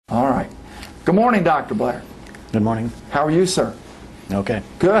Good morning, Dr. Blair. Good morning. How are you, sir? Okay.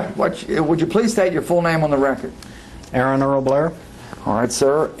 Good. Would you please state your full name on the record? Aaron Earl Blair. All right,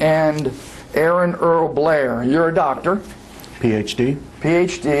 sir. And Aaron Earl Blair, you're a doctor. PhD.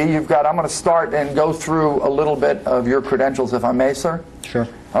 PhD. You've got, I'm going to start and go through a little bit of your credentials, if I may, sir. Sure.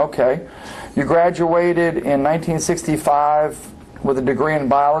 Okay. You graduated in 1965 with a degree in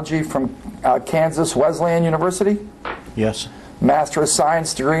biology from Kansas Wesleyan University. Yes. Master of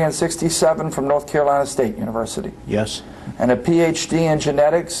Science degree in 67 from North Carolina State University. Yes. And a PhD in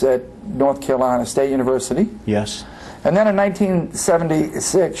genetics at North Carolina State University. Yes. And then in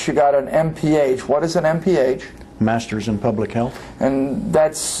 1976 you got an MPH. What is an MPH? Master's in Public Health. And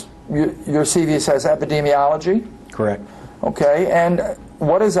that's, your CV says epidemiology? Correct. Okay, and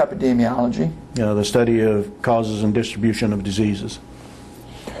what is epidemiology? The study of causes and distribution of diseases.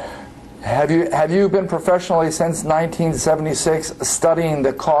 Have you been professionally since 1976 studying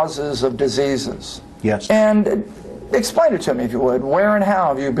the causes of diseases? Yes. And explain it to me, if you would. Where and how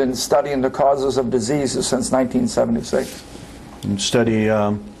have you been studying the causes of diseases since 1976? Study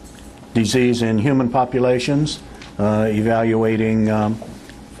disease in human populations, evaluating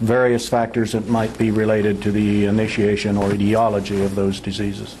various factors that might be related to the initiation or etiology of those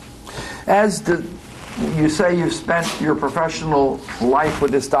diseases. You say you've spent your professional life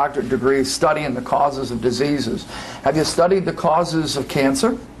with this doctorate degree studying the causes of diseases. Have you studied the causes of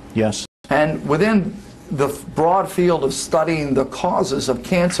cancer? Yes. And within the broad field of studying the causes of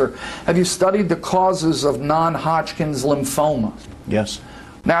cancer, have you studied the causes of non-Hodgkin's lymphoma? Yes.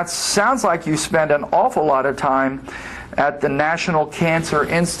 Now, it sounds like you spend an awful lot of time at the National Cancer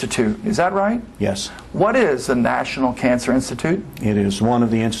Institute. Is that right? Yes. What is the National Cancer Institute? It is one of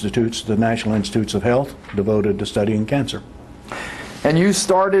the institutes, the National Institutes of Health, devoted to studying cancer. And you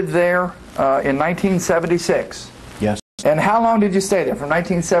started there in 1976? Yes. And how long did you stay there? From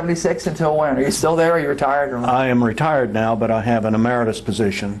 1976 until when? Are you still there? Or are you retired? Or what? I am retired now, but I have an emeritus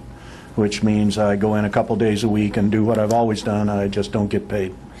position, which means I go in a couple days a week and do what I've always done. I just don't get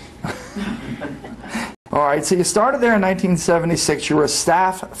paid. All right, so you started there in 1976. You were a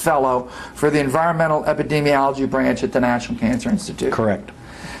staff fellow for the Environmental Epidemiology branch at the National Cancer Institute. Correct.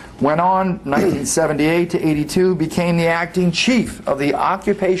 Went on 1978 to 82, became the acting chief of the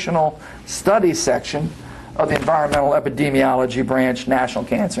Occupational Studies section of the Environmental Epidemiology branch, National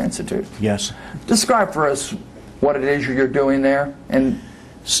Cancer Institute. Yes. Describe for us what it is you're doing there. And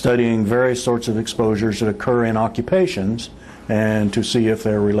studying various sorts of exposures that occur in occupations and to see if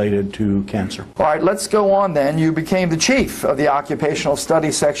they're related to cancer. All right, let's go on then. You became the chief of the Occupational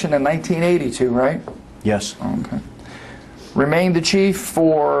Studies section in 1982, right? Yes. Okay. Remained the chief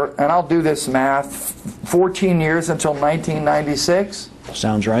for, and I'll do this math, 14 years until 1996.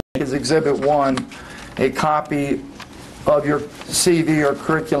 Sounds right. Is Exhibit 1 a copy of your CV or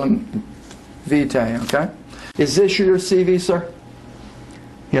curriculum vitae, okay? Is this your CV, sir?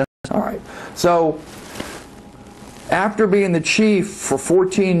 Yes. All right. So, after being the chief for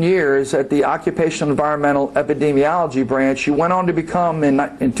 14 years at the Occupational Environmental Epidemiology branch, you went on to become,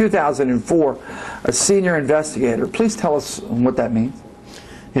 in 2004, a senior investigator. Please tell us what that means.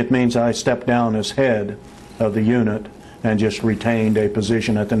 It means I stepped down as head of the unit and just retained a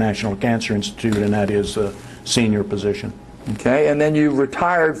position at the National Cancer Institute, and that is a senior position. Okay, and then you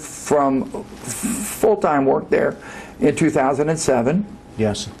retired from full-time work there in 2007.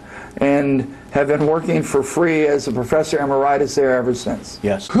 Yes. And have been working for free as a professor emeritus there ever since.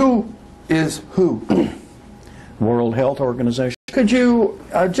 Yes. Who is who? World Health Organization. Could you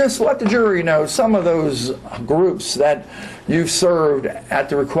just let the jury know some of those groups that you've served at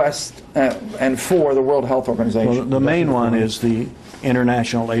the request and for the World Health Organization? Well, the main one is the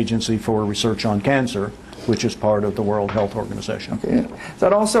International Agency for Research on Cancer, which is part of the World Health Organization. Okay. Is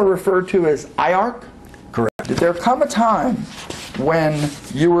that also referred to as IARC? Correct. Did there come a time when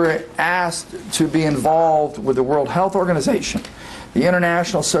you were asked to be involved with the World Health Organization, the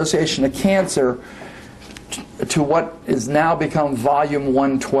International Association of Cancer, to what is now become Volume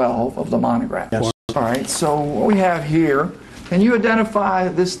 112 of the monograph? Yes. All right, so what we have here, can you identify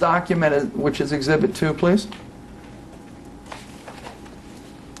this document, which is Exhibit 2, please?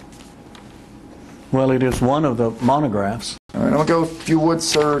 Well, it is one of the monographs. All right, I'll go, if you would,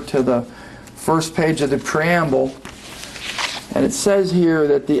 sir, to the first page of the preamble. And it says here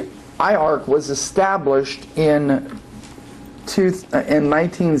that the IARC was established in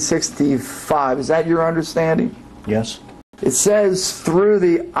 1965. Is that your understanding? Yes. It says through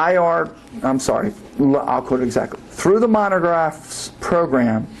the IARC, I'm sorry, I'll quote it exactly. Through the monographs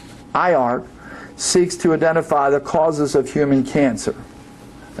program, IARC seeks to identify the causes of human cancer.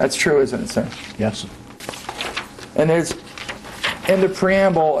 That's true, isn't it, sir? Yes. And there's in the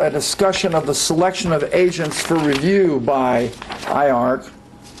preamble a discussion of the selection of agents for review by IARC,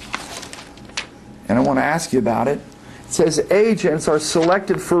 and I want to ask you about it. It says agents are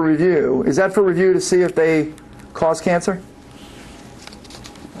selected for review. Is that for review to see if they cause cancer?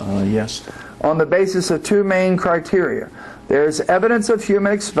 Yes. On the basis of two main criteria. There's evidence of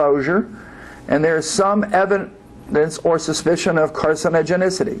human exposure, and there's some evidence or suspicion of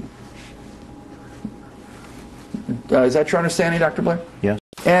carcinogenicity. Is that your understanding, Dr. Blair? Yes.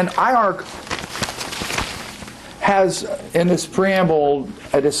 And IARC has, in this preamble,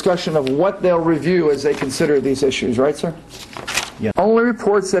 a discussion of what they'll review as they consider these issues, right, sir? Yes. Only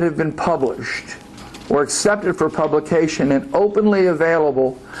reports that have been published or accepted for publication in openly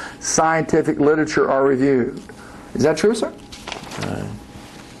available scientific literature are reviewed. Is that true, sir?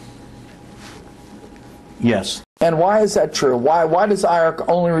 Yes. And why is that true? Why does IARC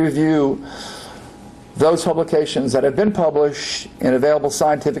only review those publications that have been published in available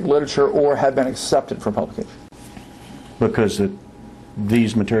scientific literature or have been accepted for publication? Because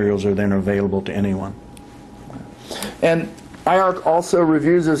these materials are then available to anyone. And IARC also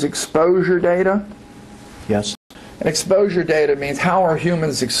reviews its exposure data. Yes. And exposure data means how are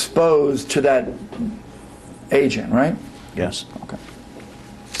humans exposed to that agent, right? Yes. Okay.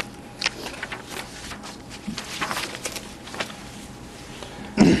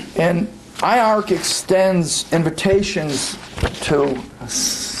 And IARC extends invitations to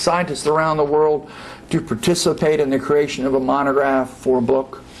scientists around the world to participate in the creation of a monograph for a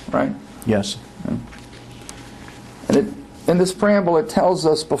book, right? Yes. And in this preamble it tells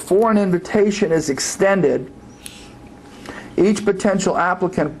us before an invitation is extended, each potential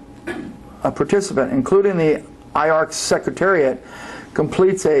applicant, a participant, including the IARC Secretariat,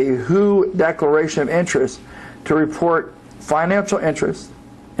 completes a WHO Declaration of Interest to report financial interest,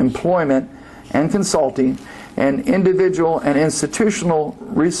 employment, and consulting, and individual and institutional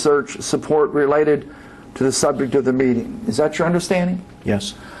research support related to the subject of the meeting. Is that your understanding?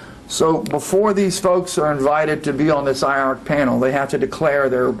 Yes. So before these folks are invited to be on this IARC panel, they have to declare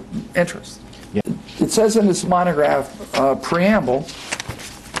their interest. Yes. It says in this monograph preamble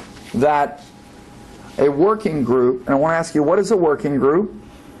that a working group, and I want to ask you, what is a working group?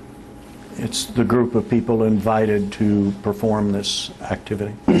 It's the group of people invited to perform this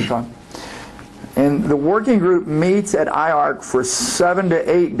activity. Okay. And the working group meets at IARC for 7 to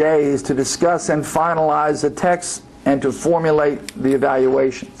 8 days to discuss and finalize the text and to formulate the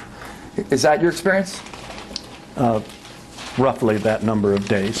evaluations. Is that your experience? Roughly that number of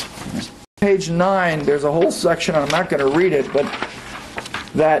days. Page 9, there's a whole section, and I'm not going to read it, but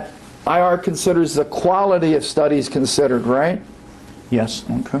that IARC considers the quality of studies considered, right? Yes.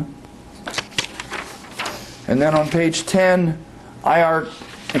 Okay. And then on page 10,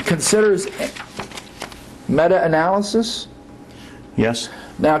 IARC considers meta-analysis. Yes.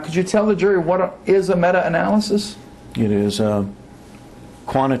 Now, could you tell the jury what is a meta-analysis? It is a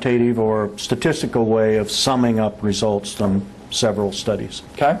quantitative or statistical way of summing up results from several studies.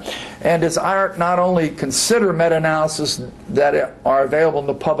 Okay. And does IARC not only consider meta-analysis that are available in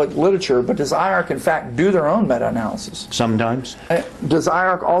the public literature, but does IARC in fact do their own meta-analysis? Sometimes. Does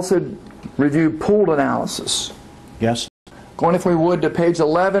IARC also review pooled analysis? Yes. Going, if we would, to page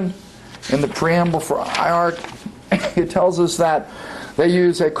 11 in the preamble for IARC, it tells us that they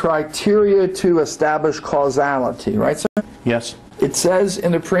use a criteria to establish causality, right, sir? Yes. It says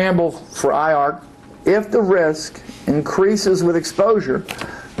in the preamble for IARC, if the risk increases with exposure,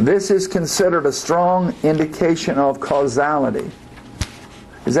 this is considered a strong indication of causality.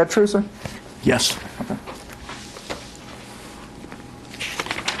 Is that true, sir? Yes. Okay.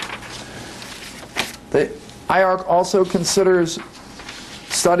 The IARC also considers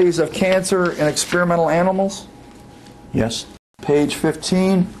studies of cancer in experimental animals. Yes. Page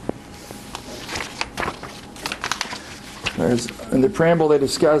 15. In the preamble they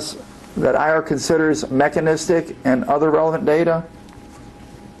discuss that IARC considers mechanistic and other relevant data.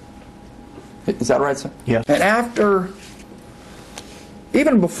 Is that right, sir? Yes. And after,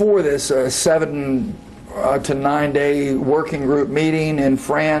 even before this 7 to 9 day working group meeting in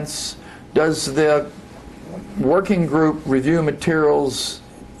France, does the working group review materials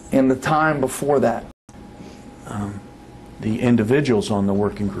in the time before that? The individuals on the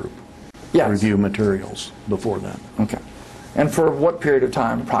working group review materials before that. Okay. And for what period of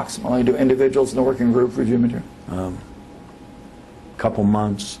time approximately do individuals in the working group review material? Couple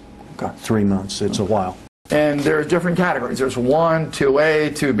months, Okay. 3 months. It's a while. And there's different categories. There's 1,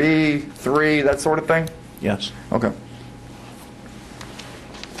 2A, 2B, 3, that sort of thing? Yes. Okay.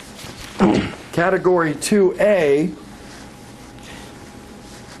 Category 2A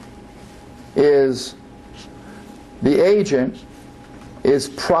is the agent is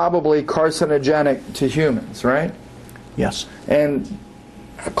probably carcinogenic to humans, right? Yes. And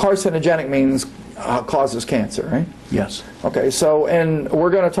carcinogenic means causes cancer, right? Yes. Okay, so, and we're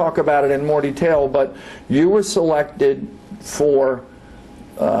going to talk about it in more detail, but you were selected for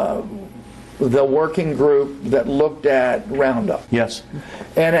the working group that looked at Roundup. Yes.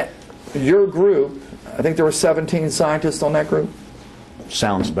 And your group, I think there were 17 scientists on that group?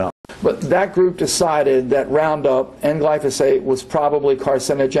 Sounds about. But that group decided that Roundup and glyphosate was probably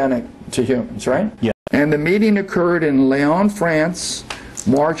carcinogenic to humans, right? Yeah. And the meeting occurred in Lyon, France,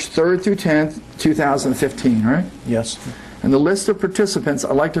 March 3rd through 10th, 2015, right? Yes. And the list of participants,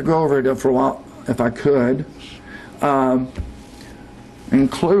 I'd like to go over it for a while, if I could,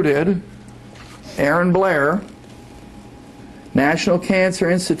 included Aaron Blair, National Cancer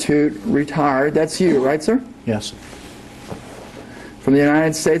Institute, retired. That's you, right, sir? Yes. From the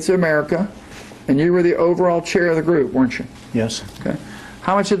United States of America. And you were the overall chair of the group, weren't you? Yes. Okay.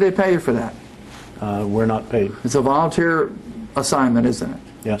 How much did they pay you for that? We're not paid. It's a volunteer assignment, isn't it?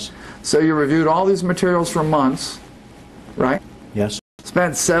 Yes. So you reviewed all these materials for months, right? Yes.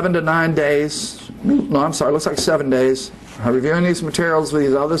 Spent 7 to 9 days, no, I'm sorry, looks like 7 days, reviewing these materials with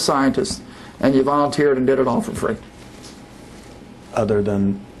these other scientists, and you volunteered and did it all for free. Other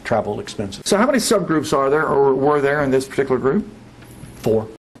than travel expenses. So how many subgroups are there, or were there in this particular group? 4.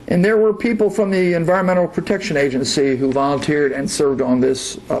 And there were people from the Environmental Protection Agency who volunteered and served on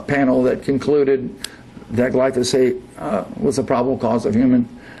this panel that concluded that glyphosate was a probable cause of human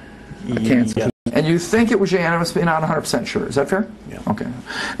cancer. Yes. And you think it was unanimous, but you're not 100% sure. Is that fair? Yeah. Okay.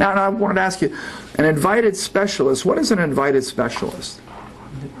 Now I wanted to ask you, an invited specialist, what is an invited specialist?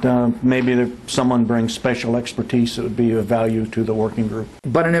 Maybe someone brings special expertise that would be of value to the working group.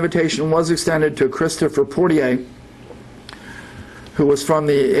 But an invitation was extended to Christopher Portier, who was from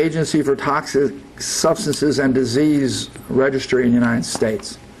the Agency for Toxic Substances and Disease Registry in the United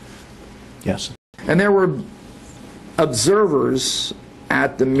States. Yes. And there were observers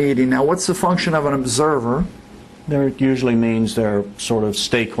at the meeting. Now, what's the function of an observer? There it usually means they're sort of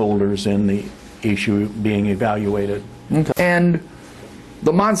stakeholders in the issue being evaluated. Okay. And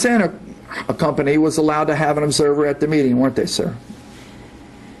the Monsanto Company was allowed to have an observer at the meeting, weren't they, sir?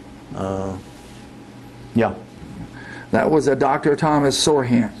 Yeah. That was a Dr. Thomas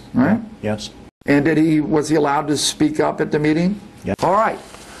Sorhan, right? Yes. And was he allowed to speak up at the meeting? Yes. All right.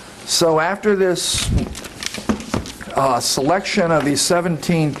 So after this selection of these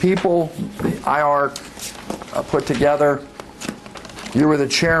 17 people, the IARC put together, you were the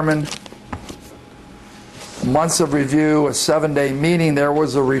chairman, months of review, a 7-day meeting, there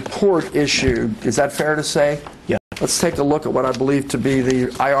was a report issued. Is that fair to say? Yeah. Let's take a look at what I believe to be the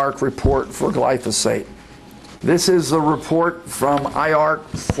IARC report for glyphosate. This is the report from IARC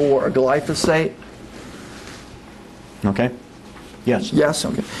for glyphosate. Okay. Yes. Yes,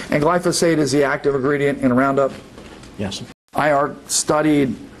 okay. And glyphosate is the active ingredient in Roundup. Yes. IARC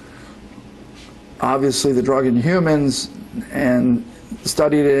studied, obviously, the drug in humans and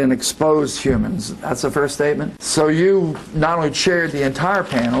studied it in exposed humans. That's a fair statement? So you not only chaired the entire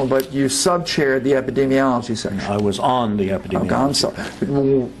panel, but you sub-chaired the epidemiology section. I was on the epidemiology. Okay, I'm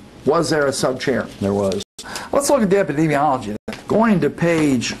sorry. Was there a sub-chair? There was. Let's look at the epidemiology. Going to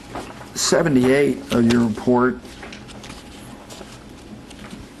page 78 of your report,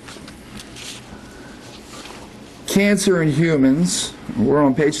 cancer in humans, we're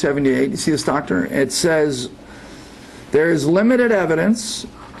on page 78, you see this, doctor? It says, there is limited evidence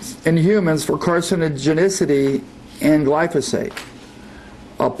in humans for carcinogenicity in glyphosate.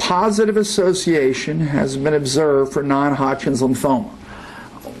 A positive association has been observed for non-Hodgkin's lymphoma.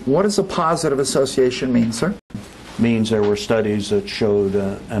 What does a positive association mean, sir? Means there were studies that showed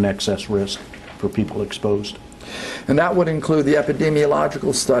an excess risk for people exposed. And that would include the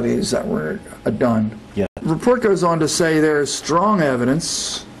epidemiological studies that were done. Yeah. The report goes on to say there is strong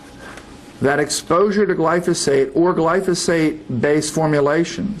evidence that exposure to glyphosate or glyphosate-based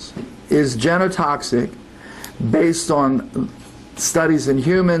formulations is genotoxic based on studies in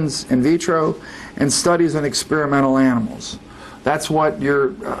humans, in vitro, and studies in experimental animals. That's what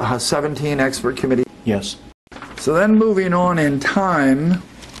your 17 expert committee. Yes. So then moving on in time,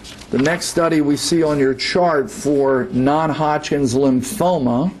 the next study we see on your chart for non-Hodgkin's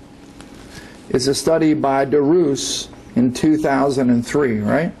lymphoma is a study by DeRusse in 2003,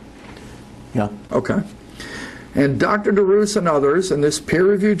 right? Yeah. Okay. And Dr. DeRusse and others in this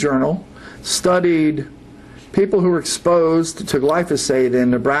peer-reviewed journal studied people who were exposed to glyphosate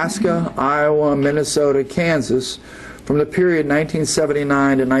in Nebraska, Iowa, Minnesota, Kansas from the period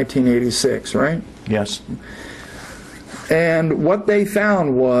 1979 to 1986, right? Yes. And what they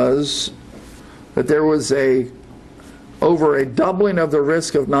found was that there was a over a doubling of the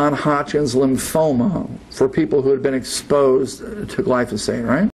risk of non-Hodgkin's lymphoma for people who had been exposed to glyphosate,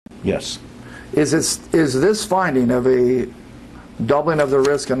 right? Yes. Is this finding of a doubling of the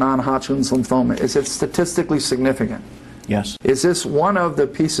risk of non-Hodgkin's lymphoma, is it statistically significant? Yes. Is this one of the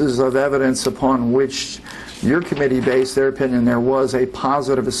pieces of evidence upon which your committee based their opinion there was a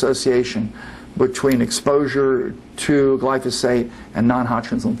positive association between exposure to glyphosate and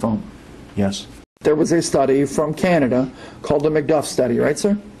non-Hodgkin's lymphoma? Yes. There was a study from Canada called the McDuff study, right,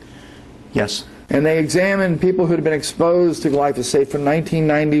 sir? Yes. And they examined people who had been exposed to glyphosate from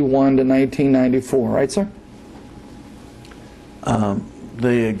 1991 to 1994, right, sir?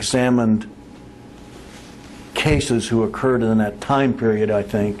 They examined cases who occurred in that time period, I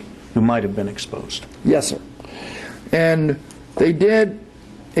think, who might have been exposed. Yes, sir. And they did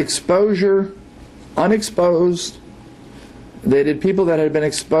exposure, unexposed. They did people that had been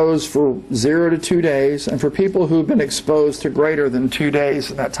exposed for 0 to 2 days, and for people who had been exposed to greater than 2 days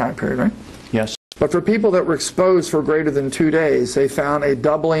in that time period, right? Yes. But for people that were exposed for greater than 2 days, they found a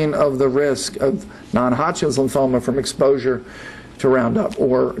doubling of the risk of non-Hodgkin's lymphoma from exposure to Roundup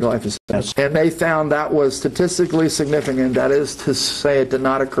or glyphosate. Yes. And they found that was statistically significant. That is to say, it did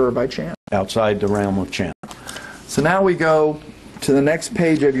not occur by chance. Outside the realm of chance. So now we go to the next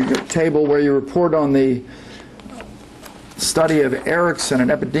page of your table where you report on the study of Erickson, an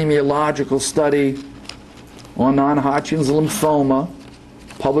epidemiological study on non-Hodgkin's lymphoma,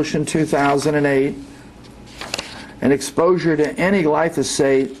 published in 2008. And exposure to any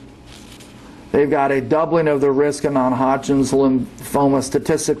glyphosate, they've got a doubling of the risk of non-Hodgkin's lymphoma,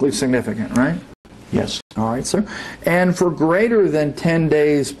 statistically significant, right? Yes. All right, sir. And for greater than 10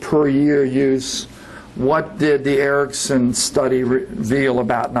 days per year use, what did the Erickson study reveal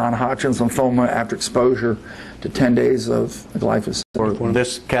about non-Hodgkin's lymphoma after exposure to 10 days of glyphosate? For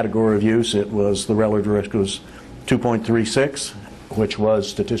this category of use, it was the relative risk was 2.36, which was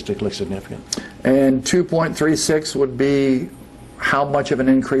statistically significant. And 2.36 would be how much of an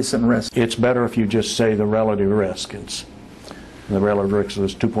increase in risk? It's better if you just say the relative risk. The relative risk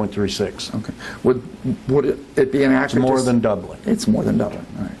was 2.36. Okay. Would it be an accurate? It's more than doubling. It's more than doubling.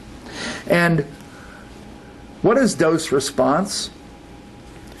 All right. And what is dose response?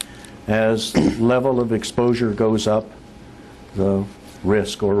 As level of exposure goes up, the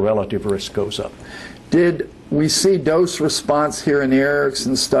risk or relative risk goes up. Did we see dose response here in the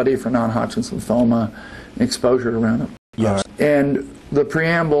Erickson study for non-Hodgkin's lymphoma exposure to Roundup? Yes. And the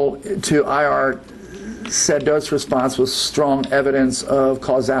preamble to IARC said dose response was strong evidence of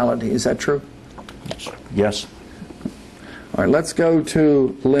causality. Is that true? Yes. All right, let's go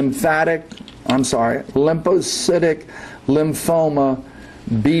to lymphocytic lymphoma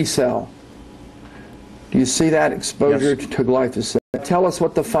B cell. Do you see that exposure Yes. to glyphosate? Tell us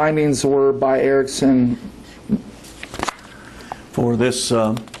what the findings were by Erickson. For this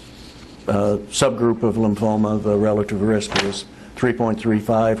subgroup of lymphoma, the relative risk was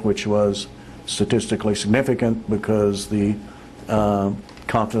 3.35, which was statistically significant because the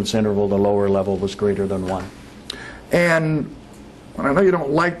confidence interval, the lower level, was greater than 1. And I know you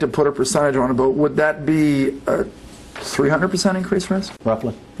don't like to put a percentage on it, but would that be a 300% increased risk?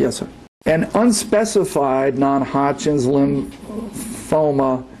 Roughly. Yes, sir. And unspecified non-Hodgkin's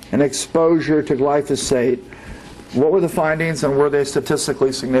lymphoma and exposure to glyphosate, what were the findings and were they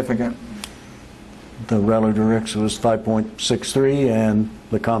statistically significant? The relative risk was 5.63 and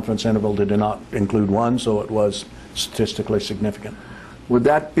the confidence interval did not include 1, so it was statistically significant. Would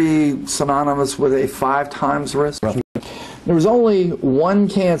that be synonymous with a 5 times risk? Roughly. There was only one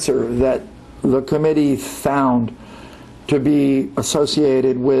cancer that the committee found to be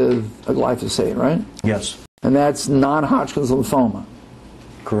associated with a glyphosate, right? Yes. And that's non-Hodgkin's lymphoma.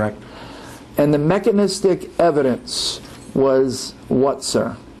 Correct. And the mechanistic evidence was what,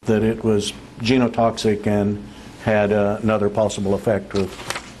 sir? That it was genotoxic and had another possible effect of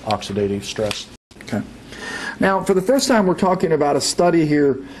oxidative stress. Okay. Now, for the first time, we're talking about a study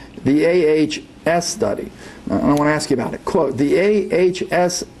here, the AHS study. I want to ask you about it. Quote, the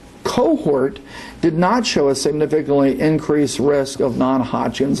AHS cohort did not show a significantly increased risk of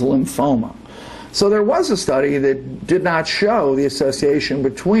non-Hodgkin's lymphoma. So there was a study that did not show the association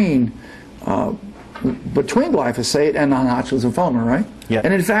between glyphosate and non-Hodgkin's lymphoma, right? Yeah.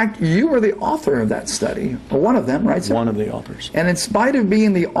 And in fact, you were the author of that study, or one of them, right, sir? One of the authors. And in spite of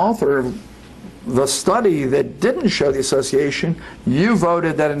being the author of the study that didn't show the association, you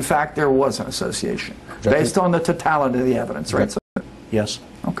voted that in fact there was an association, based on the totality of the evidence, right, sir? Yes.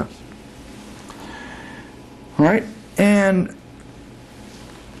 Okay. All right. And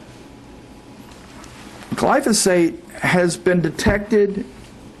glyphosate has been detected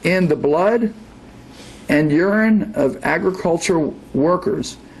in the blood and urine of agricultural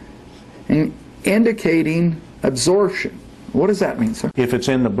workers, indicating absorption. What does that mean, sir? If it's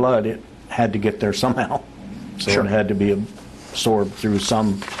in the blood, it had to get there somehow. So Sure. it had to be absorbed through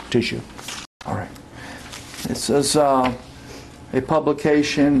some tissue. All right. This is a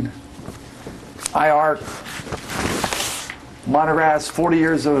publication, IARC, monographs 40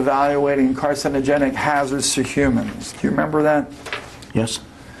 years of evaluating carcinogenic hazards to humans. Do you remember that? Yes?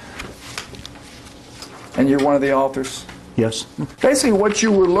 And you're one of the authors? Yes? Basically, what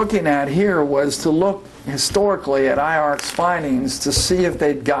you were looking at here was to look historically at IARC's findings to see if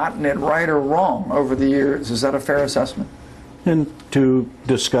they'd gotten it right or wrong over the years. Is that a fair assessment? And to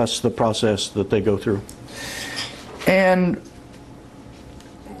discuss the process that they go through. And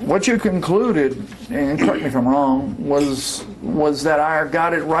what you concluded, and correct me if I'm wrong, was that IARC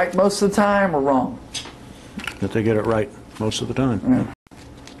got it right most of the time or wrong? That they get it right most of the time. Yeah.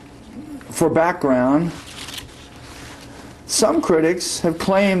 For background, some critics have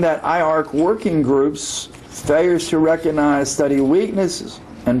claimed that IARC working groups' failures to recognize, study weaknesses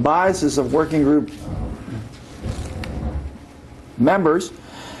and biases of working group members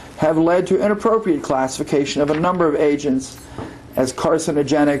have led to inappropriate classification of a number of agents as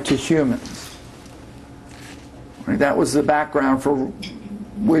carcinogenic to humans. Right, that was the background for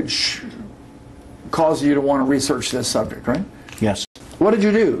which caused you to want to research this subject, right? Yes. What did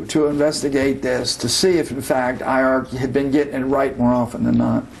you do to investigate this, to see if, in fact, IARC had been getting it right more often than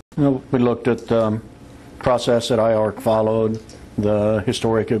not? Well, we looked at the process that IARC followed, the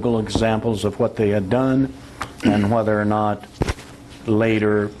historical examples of what they had done, and whether or not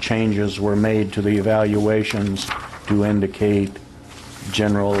later changes were made to the evaluations to indicate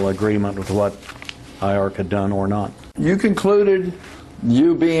general agreement with what IARC had done or not. You concluded,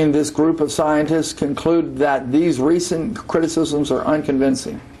 you being this group of scientists, concluded that these recent criticisms are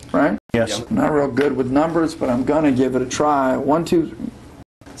unconvincing, right? Yes. I'm not real good with numbers, but I'm going to give it a try.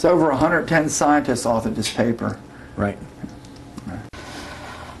 It's over 110 scientists authored this paper. Right.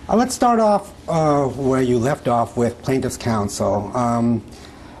 Let's start off where you left off with plaintiff's counsel.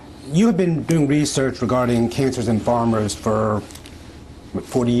 You have been doing research regarding cancers in farmers for, what,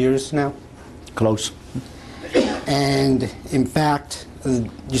 40 years now? Close. And in fact,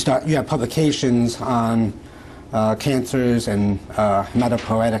 you have publications on cancers and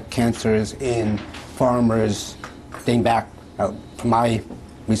hematopoietic cancers in farmers dating back, from my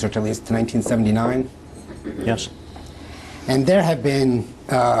research at least, to 1979. Yes. And there have been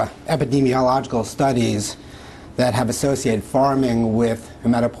epidemiological studies that have associated farming with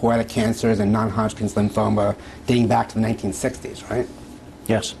hematopoietic cancers and non-Hodgkin's lymphoma dating back to the 1960s, right?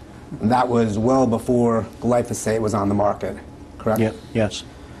 Yes. That was well before glyphosate was on the market, correct? Yeah. Yes.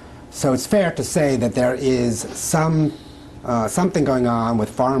 So it's fair to say that there is something going on with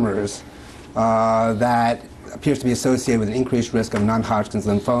farmers that appears to be associated with an increased risk of non-Hodgkin's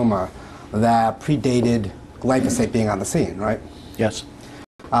lymphoma that predated glyphosate being on the scene, right? Yes.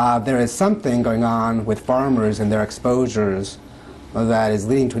 There is something going on with farmers and their exposures that is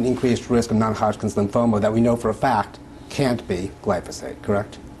leading to an increased risk of non-Hodgkin's lymphoma that we know for a fact can't be glyphosate,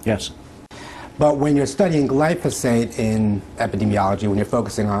 correct? Yes. But when you're studying glyphosate in epidemiology, when you're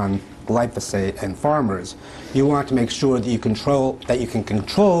focusing on glyphosate and farmers, you want to make sure that you can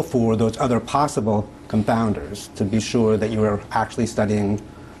control for those other possible confounders to be sure that you are actually studying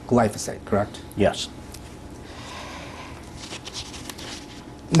glyphosate, correct? Yes.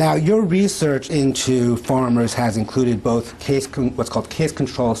 Now, your research into farmers has included both what's called case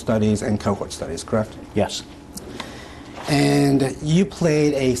control studies and cohort studies, correct? Yes. And you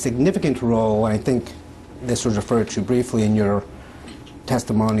played a significant role, and I think this was referred to briefly in your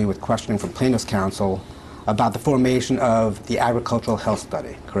testimony with questioning from plaintiff's counsel, about the formation of the agricultural health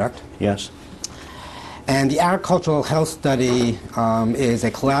study, correct? Yes. And the agricultural health study is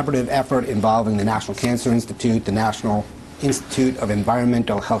a collaborative effort involving the National Cancer Institute, the National Institute of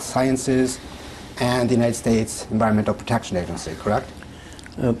Environmental Health Sciences, and the United States Environmental Protection Agency, correct?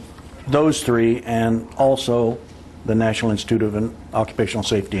 Those three, and also the National Institute of Occupational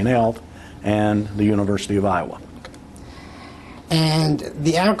Safety and Health and the University of Iowa. And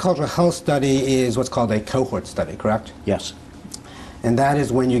the agricultural health study is what's called a cohort study, correct? Yes. And that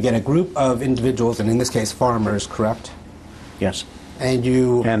is when you get a group of individuals, and in this case farmers, correct? Yes. And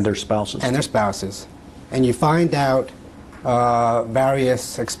their spouses. And their spouses. And you find out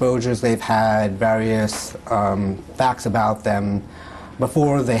various exposures they've had, various facts about them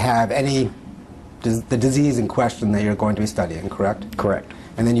before they have the disease in question that you're going to be studying, correct? Correct.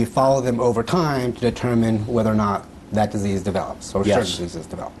 And then you follow them over time to determine whether or not that disease develops, or Yes. certain diseases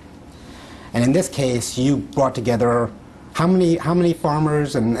develop. And in this case, you brought together How many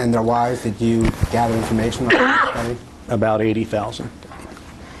farmers and their wives did you gather information on this study? About 80,000.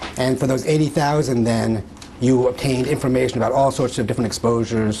 And for those 80,000 then, you obtained information about all sorts of different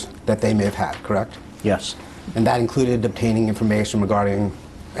exposures that they may have had, correct? Yes. And that included obtaining information regarding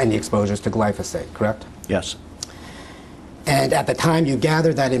any exposures to glyphosate, correct? Yes. And at the time you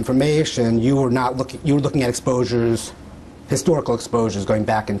gathered that information, you were looking at exposures, historical exposures going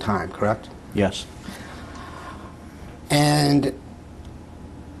back in time, correct? Yes. And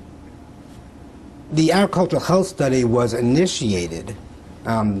the agricultural health study was initiated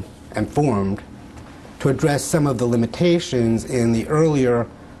and formed to address some of the limitations in the earlier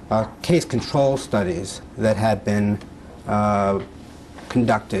case control studies that had been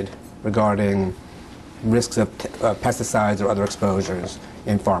conducted regarding risks of pesticides or other exposures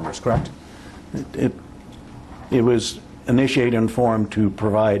in farmers, correct? It was initiated and formed to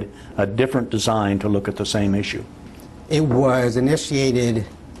provide a different design to look at the same issue. It was initiated,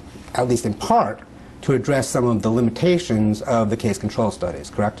 at least in part, to address some of the limitations of the case control studies,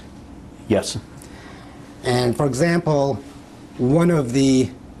 correct? Yes. And for example, one of the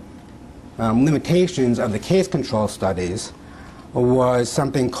limitations of the case control studies was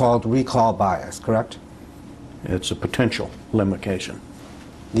something called recall bias, correct? It's a potential limitation.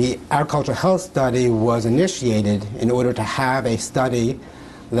 The agricultural health study was initiated in order to have a study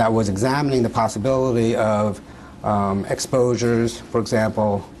that was examining the possibility of exposures, for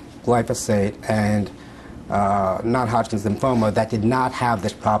example, glyphosate and non-Hodgkin's lymphoma that did not have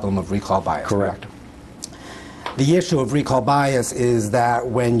this problem of recall bias. Correct. The issue of recall bias is that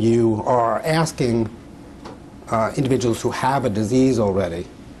when you are asking individuals who have a disease already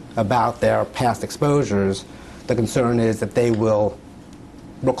about their past exposures, the concern is that they will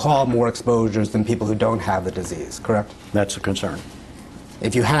recall more exposures than people who don't have the disease, correct? That's a concern.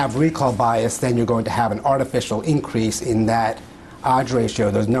 If you have recall bias, then you're going to have an artificial increase in that odds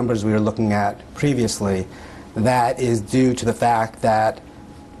ratio, those numbers we were looking at previously. That is due to the fact that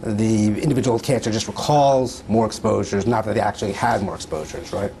the individual with cancer just recalls more exposures, not that they actually had more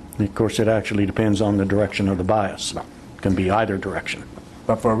exposures, right? Of course, it actually depends on the direction of the bias. It can be either direction.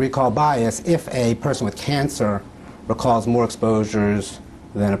 But for a recall bias, if a person with cancer recalls more exposures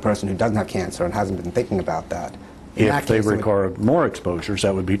than a person who doesn't have cancer and hasn't been thinking about that, If they recalled more exposures,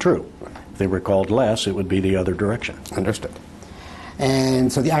 that would be true. If they recalled less, it would be the other direction. Understood.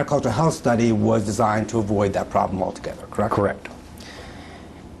 And so the agricultural health study was designed to avoid that problem altogether, correct? Correct.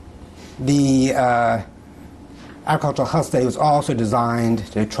 The agricultural health study was also designed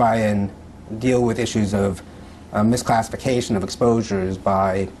to try and deal with issues of misclassification of exposures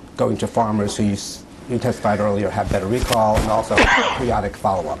by going to farmers who you testified earlier have better recall and also periodic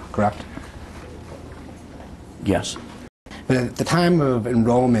follow-up, correct? Yes. But at the time of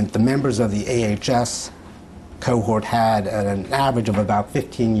enrollment, the members of the AHS cohort had an average of about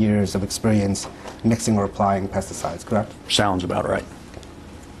 15 years of experience mixing or applying pesticides, correct? Sounds about right.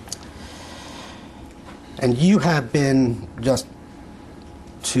 And you have been, just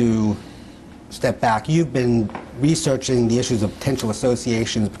to step back, you've been researching the issues of potential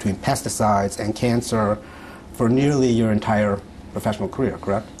associations between pesticides and cancer for nearly your entire professional career,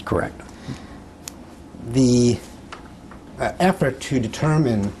 correct? Correct. The effort to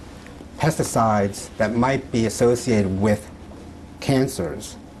determine pesticides that might be associated with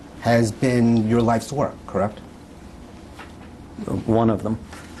cancers has been your life's work, correct? One of them.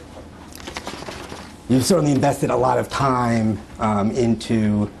 You've certainly invested a lot of time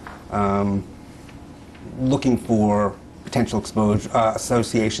into looking for potential exposure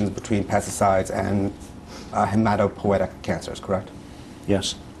associations between pesticides and hematopoietic cancers, correct?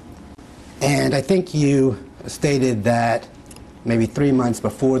 Yes. And I think you stated that maybe 3 months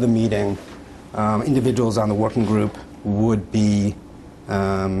before the meeting, individuals on the working group would be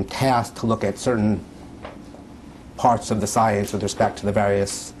tasked to look at certain parts of the science with respect to the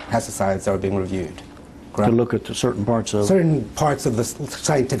various pesticides that were being reviewed. Correct? To look at the certain parts of the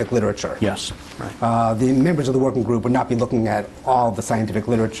scientific literature. Yes. Right. The members of the working group would not be looking at all the scientific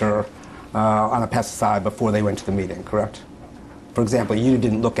literature on a pesticide before they went to the meeting, correct? For example, you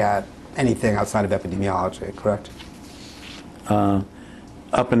didn't look at anything outside of epidemiology, correct?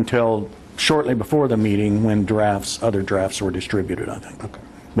 Up until shortly before the meeting when other drafts were distributed, I think. Okay.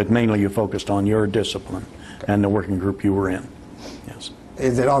 But mainly you focused on your discipline and the working group you were in. Yes.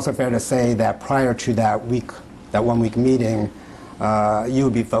 Is it also fair to say that prior to that 1 week meeting, you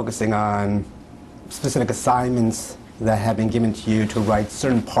would be focusing on specific assignments that have been given to you to write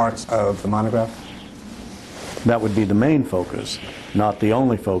certain parts of the monograph? That would be the main focus, not the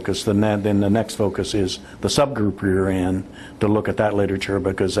only focus. Then the next focus is the subgroup you're in to look at that literature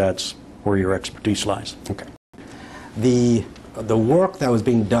because that's where your expertise lies. Okay. The work that was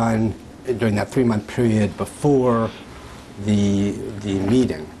being done during that 3-month period before the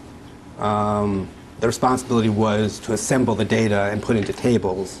meeting, the responsibility was to assemble the data and put into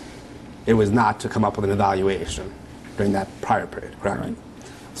tables. It was not to come up with an evaluation during that prior period, correct? Right.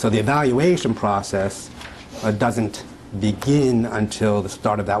 So the evaluation process doesn't begin until the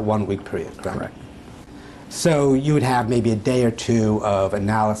start of that 1-week period, correct? Correct. So you would have maybe a day or two of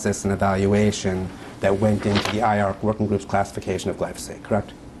analysis and evaluation that went into the IARC working group's classification of glyphosate,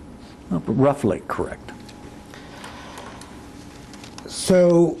 correct? Roughly correct.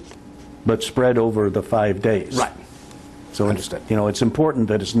 So, but spread over the 5 days. right. So Understood. You know, it's important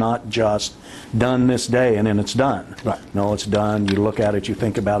that it's not just done this day and then it's done. Right. No, it's done. You look at it, you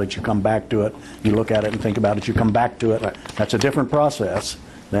think about it, you come back to it. You look at it and think about it, you come back to it. Right. That's a different process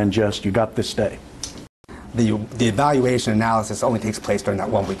than just you got this day. The evaluation analysis only takes place during that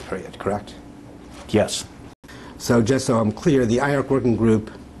 1-week period, correct? Yes. So just so I'm clear, the IARC working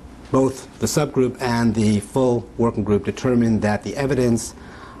group, both the subgroup and the full working group, determined that the evidence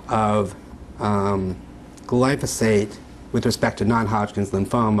of glyphosate with respect to non-Hodgkin's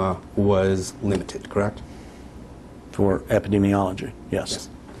lymphoma was limited, correct? For epidemiology, yes.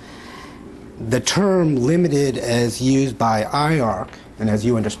 The term limited as used by IARC, and as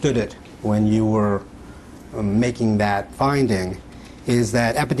you understood it when you were making that finding, is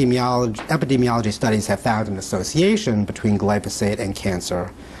that epidemiology studies have found an association between glyphosate and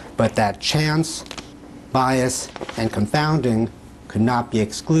cancer, but that chance, bias, and confounding could not be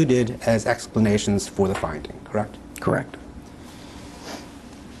excluded as explanations for the finding, correct? Correct.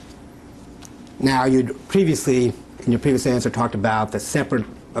 Now, you'd previously, in your previous answer, talked about the separate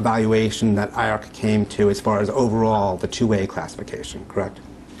evaluation that IARC came to as far as overall the 2A classification, correct?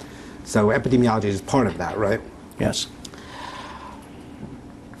 So epidemiology is part of that, right? Yes.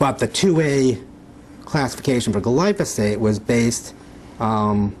 But the 2A classification for glyphosate was based,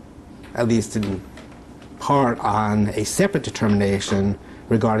 at least in part, on a separate determination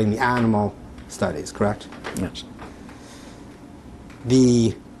regarding the animal studies, correct? Yes.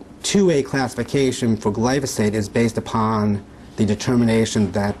 The 2A classification for glyphosate is based upon the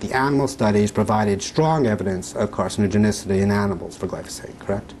determination that the animal studies provided strong evidence of carcinogenicity in animals for glyphosate,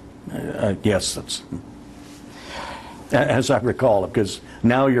 correct? Yes, that's, as I recall, because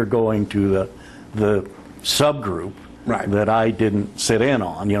now you're going to the subgroup Right. that I didn't sit in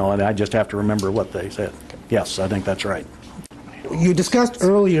on, you know, and I just have to remember what they said. Yes, I think that's right. You discussed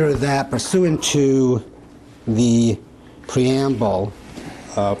earlier that pursuant to the preamble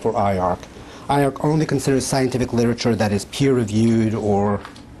for IARC, IARC only considers scientific literature that is peer-reviewed or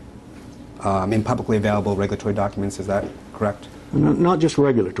in publicly available regulatory documents. Is that correct? Not just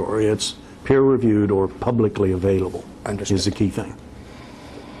regulatory, it's peer-reviewed or publicly available. Understood. Is the key thing.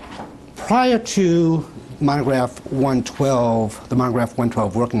 Prior to Monograph 112, the Monograph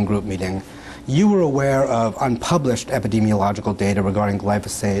 112 Working Group meeting, you were aware of unpublished epidemiological data regarding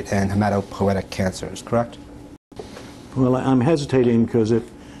glyphosate and hematopoietic cancers, correct? Well, I'm hesitating because it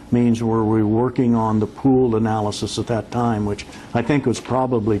means were we working on the pooled analysis at that time, which I think was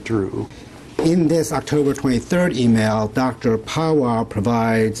probably true. In this October 23rd email, Dr. Powell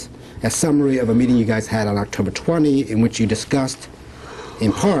provides a summary of a meeting you guys had on October 20 in which you discussed,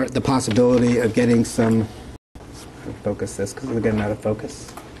 in part, the possibility of getting some... Focus this because we're getting out of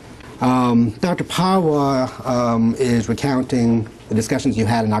focus. Dr. Powell is recounting the discussions you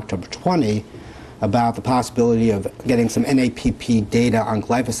had on October 20 about the possibility of getting some NAPP data on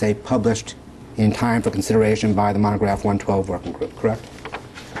glyphosate published in time for consideration by the Monograph 112 Working Group, correct?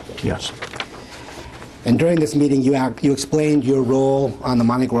 Yes. And during this meeting, you explained your role on the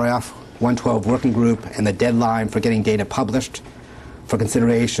Monograph 112 Working Group and the deadline for getting data published for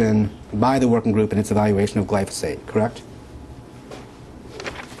consideration by the working group in its evaluation of glyphosate, correct?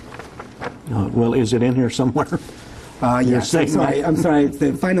 Well, is it in here somewhere? Yes, I'm sorry. It's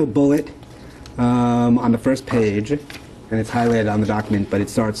the final bullet on the first page, and it's highlighted on the document, but it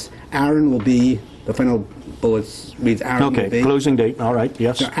starts, Aaron will be, the final bullet reads Aaron will be. Okay, closing date, all right,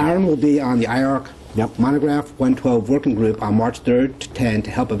 yes. So Aaron will be on the IARC Monograph 112 Working Group on March 3rd to 10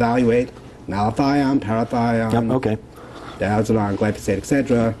 to help evaluate malathion, parathion, diazonon, glyphosate,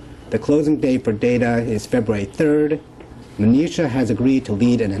 etc. The closing date for data is February 3rd. Manisha has agreed to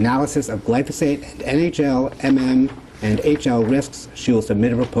lead an analysis of glyphosate and NHL, MM, and HL risks. She will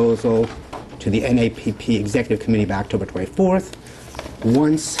submit a proposal to the NAPP Executive Committee by October 24th.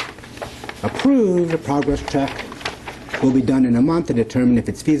 Once approved, a progress check will be done in a month to determine if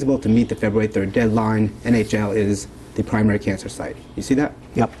it's feasible to meet the February 3rd deadline. NHL is the primary cancer site. You see that?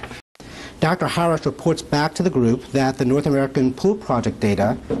 Yep. Dr. Harris reports back to the group that the North American Pool Project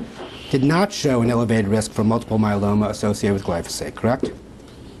data did not show an elevated risk for multiple myeloma associated with glyphosate, correct?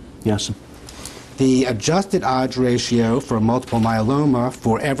 Yes. The adjusted odds ratio for multiple myeloma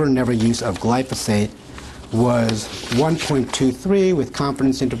for ever and never use of glyphosate was 1.23 with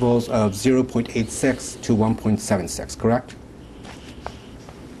confidence intervals of 0.86 to 1.76, correct?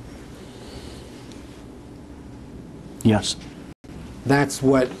 Yes. That's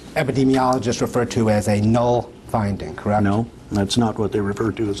what epidemiologists refer to as a null finding, correct? No, that's not what they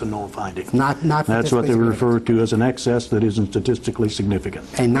refer to as a null finding. Not That's what they statistically refer to as an excess that isn't statistically significant.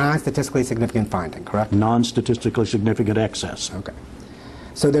 significant. A non-statistically significant finding, correct? Non-statistically significant excess. Okay.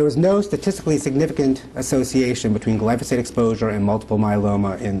 So there was no statistically significant association between glyphosate exposure and multiple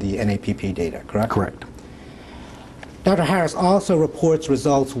myeloma in the NAPP data, correct? Correct. Dr. Harris also reports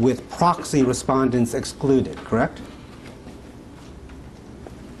results with proxy respondents excluded, correct?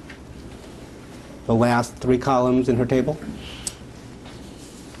 The last 3 columns in her table?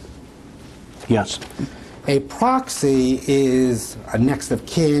 Yes. A proxy is a next of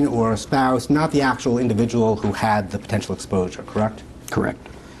kin or a spouse, not the actual individual who had the potential exposure, correct? Correct.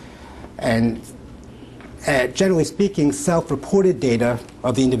 And generally speaking, self-reported data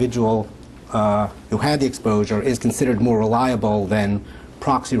of the individual who had the exposure is considered more reliable than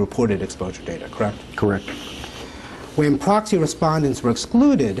proxy-reported exposure data, correct? Correct. When proxy respondents were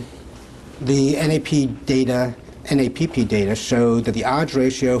excluded, the NAPP data showed that the odds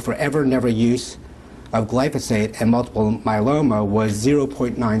ratio for ever-never use of glyphosate and multiple myeloma was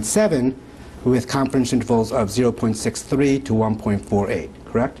 0.97 with confidence intervals of 0.63 to 1.48,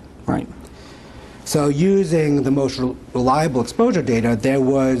 correct? Right. So using the most reliable exposure data, there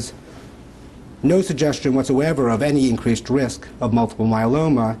was no suggestion whatsoever of any increased risk of multiple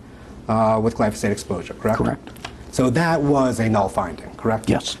myeloma with glyphosate exposure, correct? Correct. So that was a null finding, correct?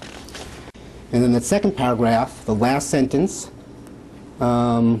 Yes. And then the second paragraph, the last sentence,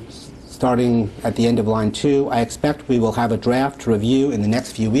 starting at the end of line 2, I expect we will have a draft to review in the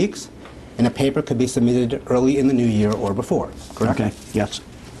next few weeks, and a paper could be submitted early in the new year or before, correct? Okay. Yes.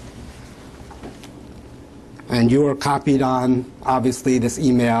 And you are copied on, obviously, this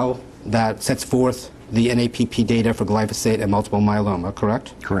email that sets forth the NAPP data for glyphosate and multiple myeloma,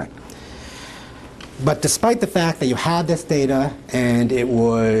 correct? Correct. But despite the fact that you had this data and it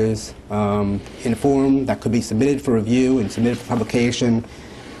was in a form that could be submitted for review and submitted for publication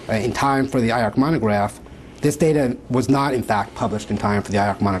in time for the IARC monograph, this data was not, in fact, published in time for the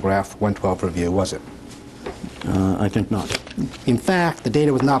IARC monograph 112 review, was it? I think not. In fact, the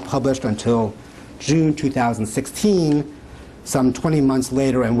data was not published until June 2016, some 20 months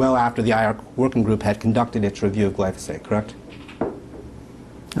later and well after the IARC working group had conducted its review of glyphosate, correct?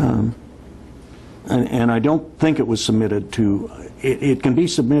 And I don't think it was submitted to, it can be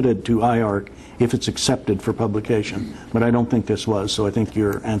submitted to IARC if it's accepted for publication, but I don't think this was, so I think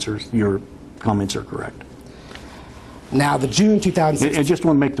your comments are correct. Now, the June 2016... I just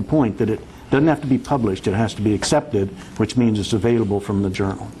want to make the point that it doesn't have to be published, it has to be accepted, which means it's available from the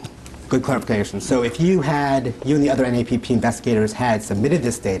journal. Good clarification. So if you and the other NAPP investigators had submitted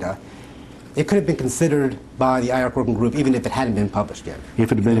this data, it could have been considered by the IARC working group even if it hadn't been published yet.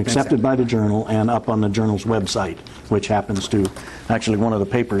 If it had been accepted by the journal and up on the journal's website, which happens to, actually one of the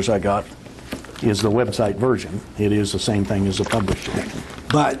papers I got is the website version. It is the same thing as the published version.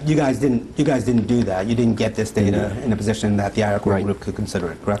 But you guys didn't do that. You didn't get this data in a position that the IARC working group could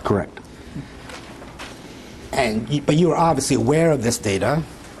consider it, correct? Correct. But you were obviously aware of this data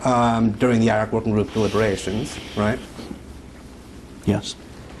during the IARC working group deliberations, right? Yes.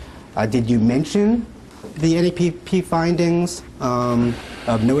 Did you mention the NAPP findings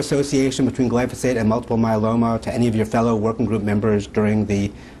of no association between glyphosate and multiple myeloma to any of your fellow working group members during the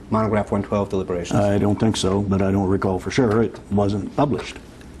monograph 112 deliberations? I don't think so, but I don't recall for sure. It wasn't published.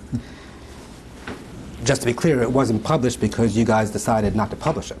 Just to be clear, it wasn't published because you guys decided not to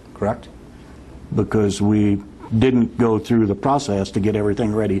publish it, correct? Because we didn't go through the process to get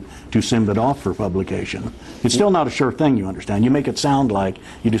everything ready to send it off for publication. It's still not a sure thing, you understand. You make it sound like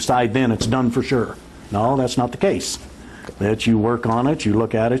you decide then it's done for sure. No, that's not the case. That you work on it, you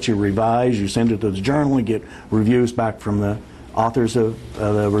look at it, you revise, you send it to the journal, you get reviews back from the authors of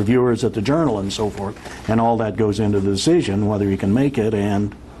the reviewers at the journal and so forth, and all that goes into the decision whether you can make it,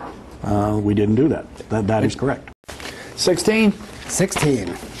 and we didn't do that. That is correct. 16.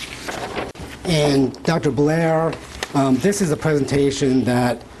 16. And Dr. Blair, this is a presentation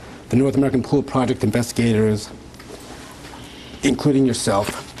that the North American Pool Project investigators, including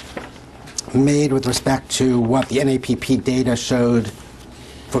yourself, made with respect to what the NAPP data showed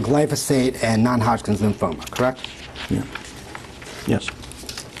for glyphosate and non-Hodgkin's lymphoma, correct? Yeah. Yes.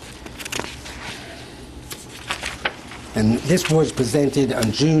 And this was presented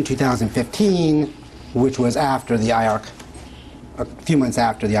on June 2015, which was after the IARC, a few months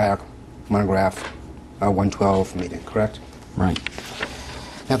after the IARC monograph 112 meeting, correct? Right.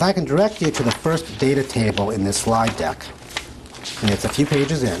 Now, if I can direct you to the first data table in this slide deck, and it's a few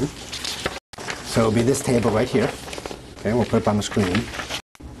pages in, so it'll be this table right here. Okay, we'll put it up on the screen.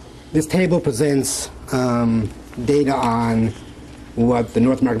 This table presents data on what the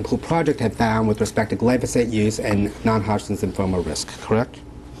North American Pool Project had found with respect to glyphosate use and non-Hodgkin's lymphoma risk, correct?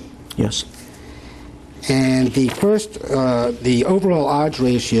 Yes. And the first, the overall odds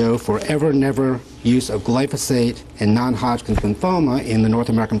ratio for ever-never use of glyphosate and non-Hodgkin's lymphoma in the North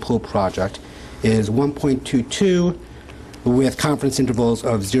American Pool Project is 1.22 with confidence intervals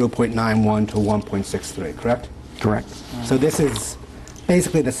of 0.91 to 1.63, correct? Correct. So this is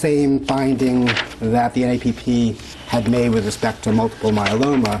basically the same finding that the NAPP had made with respect to multiple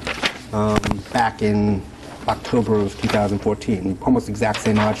myeloma back in October of 2014. Almost exact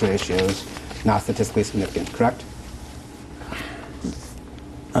same odds ratios, not statistically significant, correct?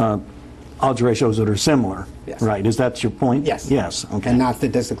 Odds ratios that are similar. Yes. Right. Is that your point? Yes. Yes. Okay. And not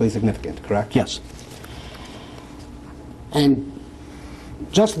statistically significant, correct? Yes. And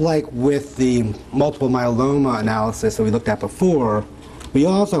just like with the multiple myeloma analysis that we looked at before, we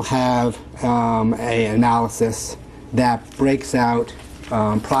also have an analysis that breaks out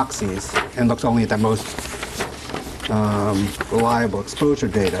proxies and looks only at the most reliable exposure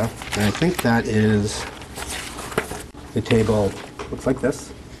data. And I think that is the table looks like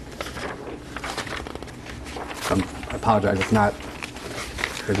this. I apologize, it's not,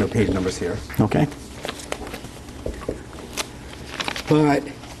 there's no page numbers here. okay. But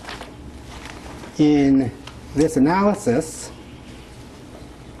in this analysis,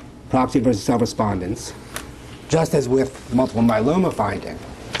 proxy versus self-respondence, just as with multiple myeloma finding,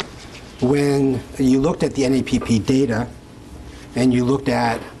 when you looked at the NAPP data and you looked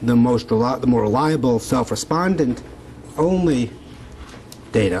at the more reliable self-respondent only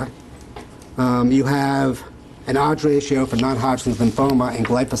data, you have an odds ratio for non-Hodgkin's lymphoma and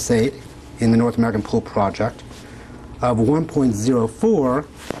glyphosate in the North American Pool Project of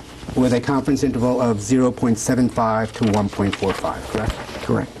 1.04 with a confidence interval of 0.75 to 1.45, correct?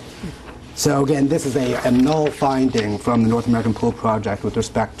 Correct. So again, this is a null finding from the North American Pool Project with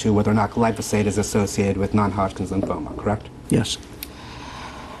respect to whether or not glyphosate is associated with non-Hodgkin's lymphoma, correct? Yes.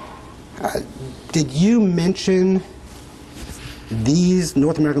 Did you mention these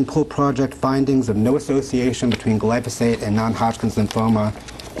North American Pool Project findings of no association between glyphosate and non-Hodgkin's lymphoma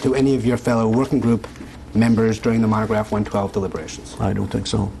to any of your fellow working group members during the monograph 112 deliberations? I don't think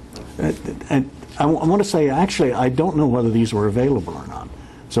so. And I want to say, actually, I don't know whether these were available or not.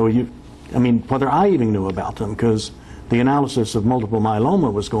 So I mean, whether I even knew about them, because the analysis of multiple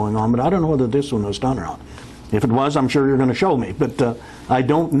myeloma was going on, but I don't know whether this one was done or not. If it was, I'm sure you're going to show me, but I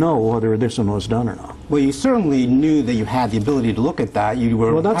don't know whether this one was done or not. Well, you certainly knew that you had the ability to look at that. You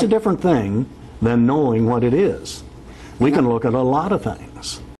were. Well, that's a different thing than knowing what it is. We can look at a lot of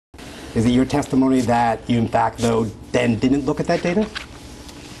things. Is it your testimony that you, in fact, though, then didn't look at that data?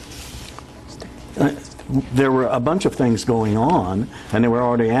 There were a bunch of things going on, and they were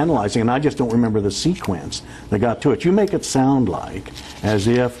already analyzing, and I just don't remember the sequence that got to it. You make it sound like as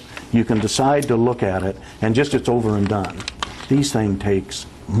if you can decide to look at it, and just it's over and done. These things takes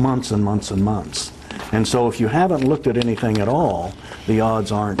months and months and months. And so if you haven't looked at anything at all, the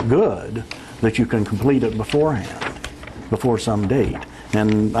odds aren't good that you can complete it beforehand, before some date.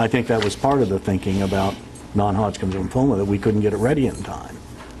 And I think that was part of the thinking about non-Hodgkin's lymphoma, that we couldn't get it ready in time.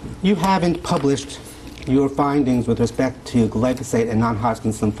 You haven't published your findings with respect to glyphosate and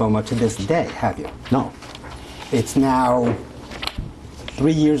non-Hodgkin's lymphoma to this day, have you? No. It's now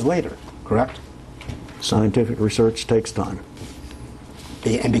 3 years later, correct? Scientific research takes time.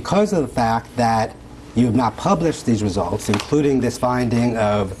 And because of the fact that you have not published these results, including this finding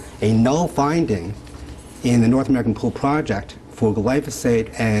of a null finding in the North American Pool Project for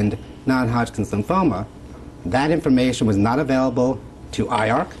glyphosate and non-Hodgkin's lymphoma, that information was not available to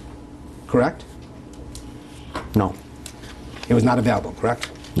IARC, correct? No. It was not available, correct?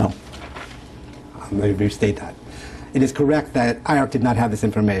 No. Let me restate that. It is correct that IARC did not have this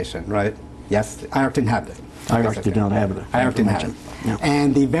information, right? Yes, IARC didn't have it. IARC did not have it. IARC didn't have it. Yeah.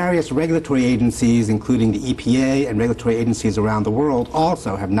 And the various regulatory agencies, including the EPA and regulatory agencies around the world,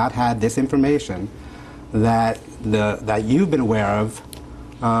 also have not had this information that you've been aware of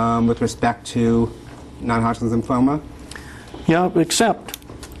with respect to non-Hodgkin's lymphoma. Yeah, except,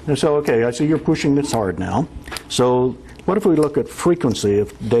 so okay, I see you're pushing this hard now. So what if we look at frequency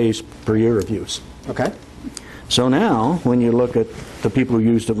of days per year of use? Okay. So now, when you look at the people who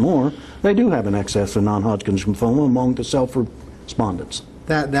used it more, they do have an excess of non-Hodgkin's lymphoma among the self-respondents.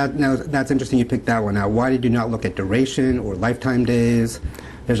 Now, that's interesting you picked that one out. Why did you not look at duration or lifetime days?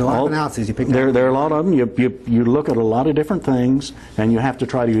 There's a lot of analyses you picked out. There are a lot of them. You look at a lot of different things, and you have to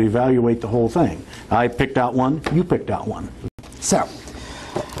try to evaluate the whole thing. I picked out one, you picked out one. So,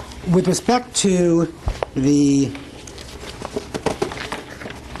 with respect to the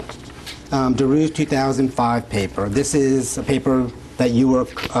DeRusse 2005 paper, this is a paper that you were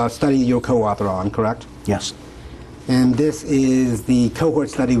studying, your co-author on, correct? Yes. And this is the cohort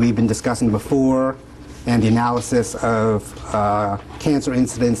study we've been discussing before, and the analysis of cancer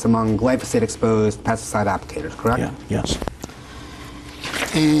incidence among glyphosate-exposed pesticide applicators, correct? Yeah. Yes.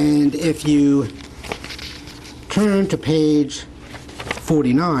 And if you turn to page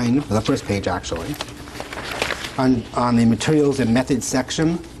 49, or the first page actually, on the materials and methods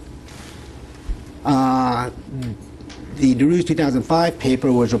section, the DeRusse 2005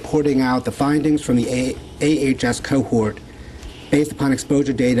 paper was reporting out the findings from the AHS cohort based upon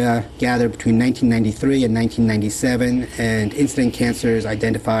exposure data gathered between 1993 and 1997 and incident cancers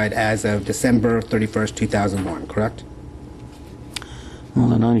identified as of December 31st, 2001, correct? Well,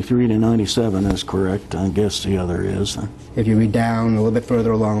 the 93 to 97 is correct. I guess the other is. If you read down a little bit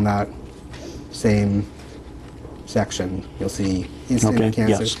further along that same section, you'll see incident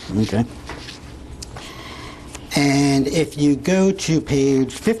cancers. Yes. Okay. And if you go to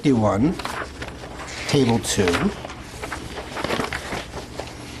page 51, table 2,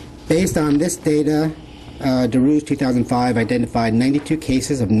 based on this data, DeRusse 2005 identified 92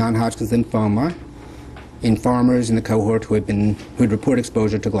 cases of non-Hodgkin's lymphoma in farmers in the cohort who had reported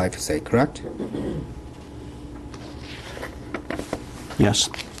exposure to glyphosate, correct? Yes.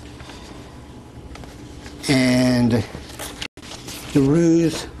 And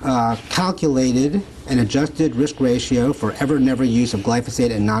DeRusse calculated an adjusted risk ratio for ever-never use of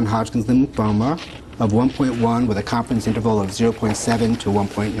glyphosate in non-Hodgkin's lymphoma of 1.1 with a confidence interval of 0.7 to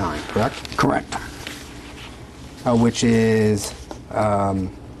 1.9, correct? Correct. Which is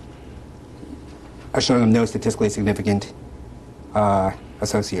showing no statistically significant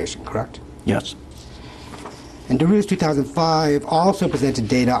association, correct? Yes. And DeRusse 2005 also presented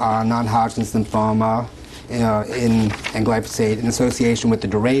data on non-Hodgkin's lymphoma and glyphosate in association with the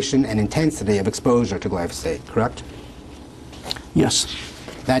duration and intensity of exposure to glyphosate, correct? Yes.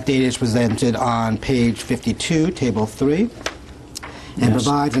 That data is presented on page 52, table 3, and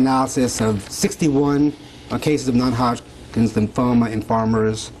provides analysis of 61 cases of non-Hodgkin's lymphoma in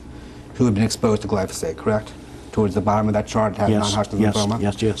farmers who have been exposed to glyphosate, correct? Towards the bottom of that chart, it has non-Hodgkin's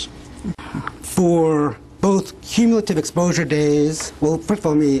lymphoma. Yes. For both cumulative exposure days, well, first of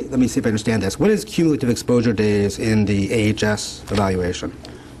all, let me see if I understand this. What is cumulative exposure days in the AHS evaluation?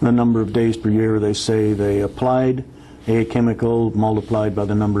 The number of days per year they say they applied a chemical multiplied by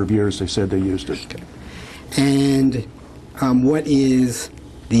the number of years they said they used it. Okay. And what is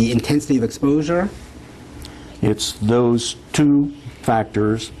the intensity of exposure? It's those two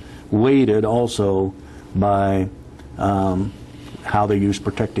factors weighted also by how they use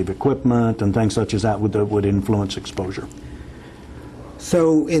protective equipment and things such as that would influence exposure.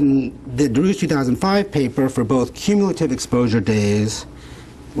 So in the DeRusse 2005 paper for both cumulative exposure days,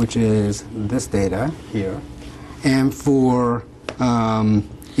 which is this data here, and for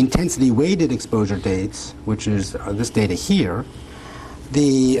intensity weighted exposure dates, which is this data here,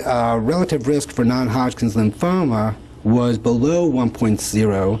 the relative risk for non-Hodgkin's lymphoma was below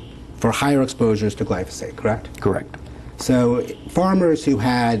 1.0 for higher exposures to glyphosate, correct? Correct. So farmers who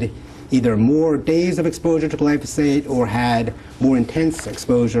had either more days of exposure to glyphosate or had more intense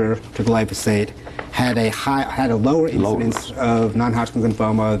exposure to glyphosate had a lower incidence of non-Hodgkin's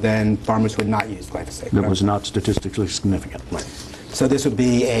lymphoma than farmers who had not used glyphosate. That was not statistically significant. Right. So this would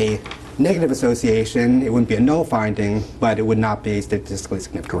be a negative association. It wouldn't be a null finding, but it would not be statistically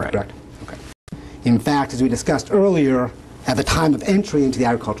significant. Correct. Okay. In fact, as we discussed earlier, at the time of entry into the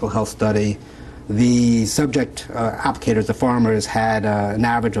agricultural health study, the subject applicators, the farmers, had an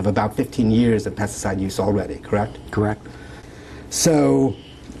average of about 15 years of pesticide use already, correct? Correct. So,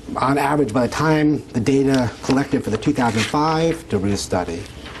 on average, by the time the data collected for the 2005 DeRusse study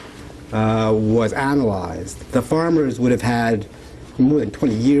was analyzed, the farmers would have had more than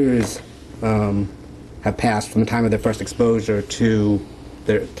 20 years have passed from the time of their first exposure to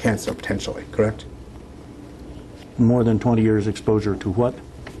their cancer, potentially, correct? More than 20 years exposure to what?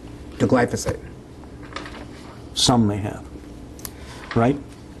 To glyphosate. Some may have. Right?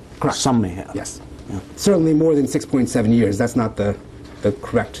 Correct. Some may have. Yes. Yeah. Certainly more than 6.7 years. That's not the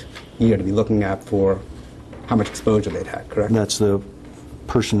correct year to be looking at for how much exposure they'd had, correct? That's the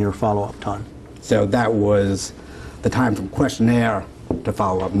person-year follow-up time. So that was the time from questionnaire to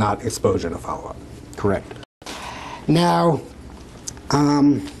follow-up, not exposure to follow-up. Correct. Now,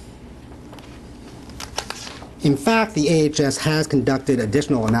 in fact, the AHS has conducted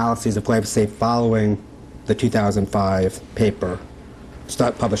additional analyses of glyphosate following the 2005 paper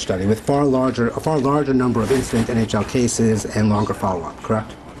published study with a far larger number of incident NHL cases and longer follow-up,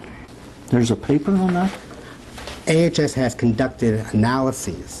 correct? There's a paper on that? AHS has conducted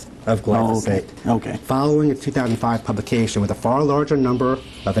analyses of glyphosate Okay. following its 2005 publication with a far larger number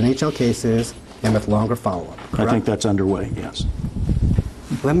of NHL cases and with longer follow-up, correct? I think that's underway, yes.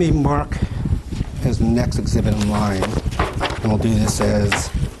 Let me mark as the next exhibit in line, and we'll do this as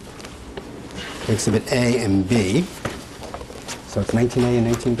exhibit A and B. So it's 19A and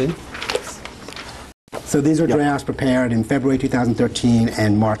 19B. So these are drafts prepared in February 2013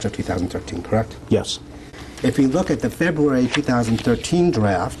 and March of 2013, correct? Yes. If we look at the February 2013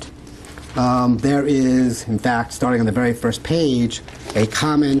 draft, there is, in fact, starting on the very first page, a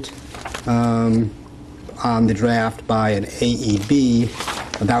comment on the draft by an AEB.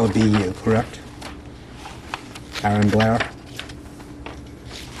 That would be you, correct? Aaron Blair.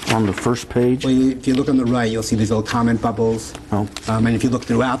 On the first page? Well, if you look on the right, you'll see these little comment bubbles. Oh. And if you look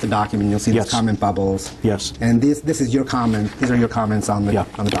throughout the document, you'll see these comment bubbles. Yes. And this is your comment. These are your comments on the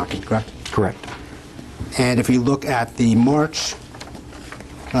document, correct? Correct. And if you look at the March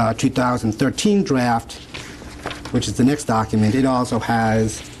 2013 draft, which is the next document, it also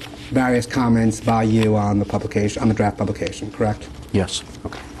has various comments by you on the publication, on the draft publication, correct? Yes.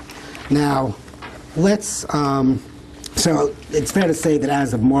 Okay. Now, let's. So it's fair to say that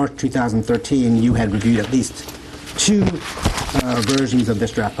as of March 2013, you had reviewed at least 2 versions of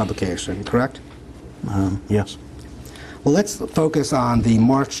this draft publication, correct? Yes. Well, let's focus on the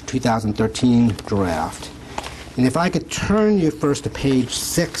March 2013 draft. And if I could turn you first to page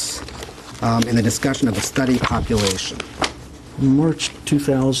 6 in the discussion of the study population. March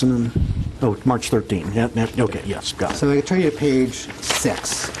 2000 March 13. Yeah, okay, yes, got it. So I could turn you to page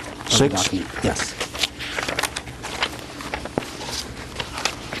 6. of the 6? document. Yes.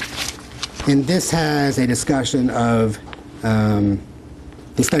 And this has a discussion of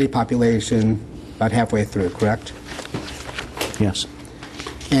the study population about halfway through, correct? Yes.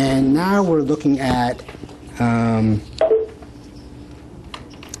 And now we're looking at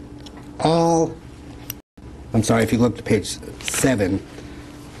if you look to page 7,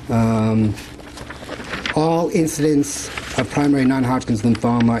 all incidents of primary non-Hodgkin's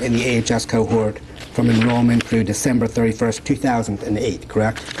lymphoma in the AHS cohort from enrollment through December 31st, 2008,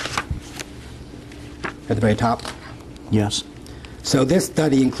 correct? At the very top? Yes. So this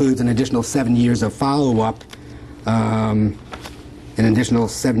study includes an additional 7 years of follow-up, an additional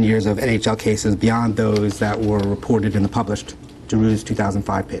 7 years of NHL cases beyond those that were reported in the published Giroux's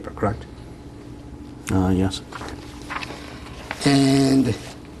 2005 paper, correct? Yes. And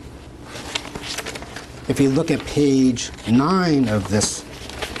if you look at page 9 of this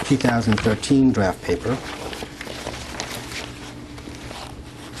 2013 draft paper,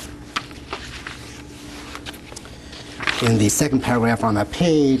 in the second paragraph on that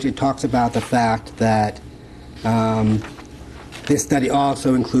page, it talks about the fact that this study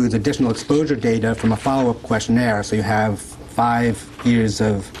also includes additional exposure data from a follow-up questionnaire. So you have 5 years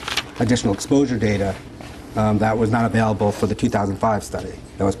of additional exposure data that was not available for the 2005 study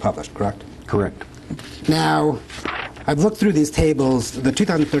that was published, correct? Correct. Now, I've looked through these tables. The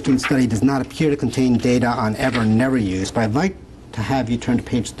 2013 study does not appear to contain data on ever and never use, but I'd like to have you turn to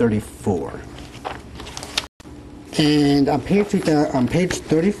page 34. And on page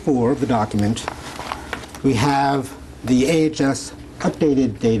 34 of the document, we have the AHS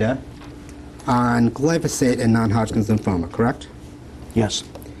updated data on glyphosate and non-Hodgkin's lymphoma, correct? Yes.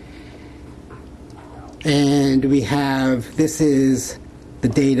 And we have, this is the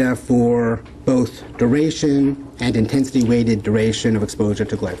data for both duration and intensity-weighted duration of exposure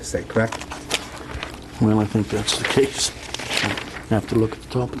to glyphosate, correct? Well, I think that's the case. I have to look at the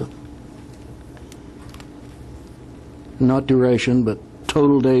top of the... Not duration, but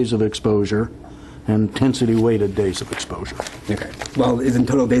total days of exposure and intensity-weighted days of exposure. Okay. Well, isn't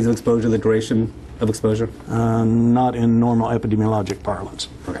total days of exposure the duration of exposure? Not in normal epidemiologic parlance.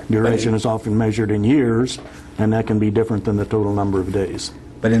 Okay. Duration is often measured in years, and that can be different than the total number of days.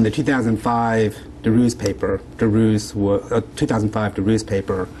 But in the 2005 Giroux's paper, 2005 Giroux's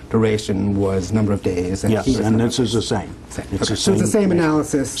paper, duration was number of days. And Yes, and this is the same. Same. It's Okay. the So it's the same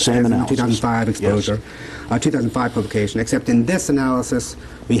analysis as in the 2005 exposure, Yes. 2005 publication, except in this analysis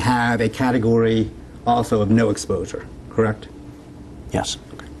we have a category also of no exposure, correct? Yes.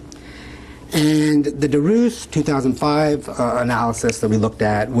 And the DeRusse 2005 analysis that we looked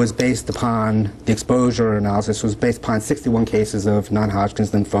at was based upon, the exposure analysis was based upon 61 cases of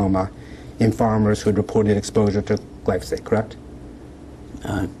non-Hodgkin's lymphoma in farmers who had reported exposure to glyphosate, correct?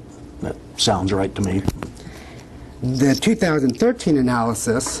 That sounds right to me. The 2013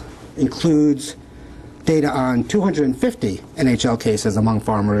 analysis includes data on 250 NHL cases among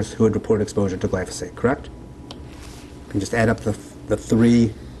farmers who had reported exposure to glyphosate, correct? You can just add up the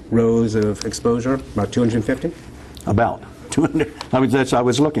three rows of exposure, about 250? About 200. I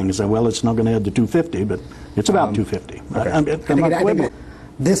was looking and said, well, it's not going to add to 250, but it's about 250. Okay. I think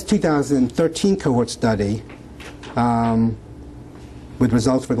this 2013 cohort study with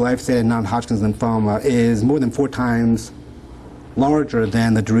results for glyphosate and non-Hodgkin's lymphoma is more than 4 times larger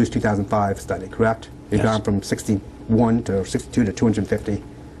than the DeRusse 2005 study, correct? You've Yes. gone from 61 to 62 to 250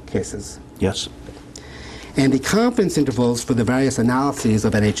 cases. Yes. And the confidence intervals for the various analyses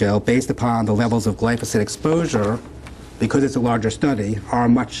of NHL based upon the levels of glyphosate exposure, because it's a larger study, are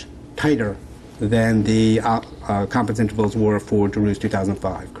much tighter than the confidence intervals were for DeRusse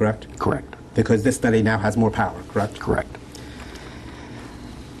 2005, correct? Correct. Because this study now has more power, correct? Correct.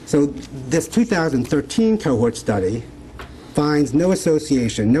 So this 2013 cohort study finds no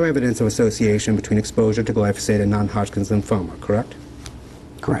association, no evidence of association between exposure to glyphosate and non-Hodgkin's lymphoma, correct?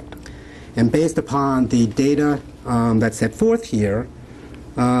 Correct. And based upon the data that's set forth here,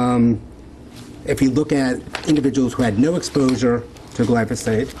 if you look at individuals who had no exposure to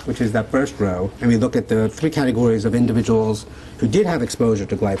glyphosate, which is that first row, and we look at the 3 categories of individuals who did have exposure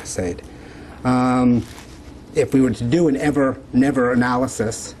to glyphosate, if we were to do an ever-never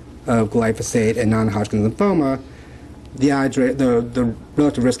analysis of glyphosate and non-Hodgkin's lymphoma, the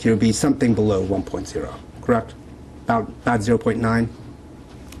relative risk here would be something below 1.0, correct? About 0.9?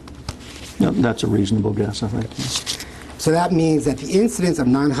 No, that's a reasonable guess, I think. So that means that the incidence of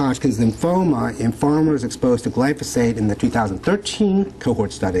non-Hodgkin's lymphoma in farmers exposed to glyphosate in the 2013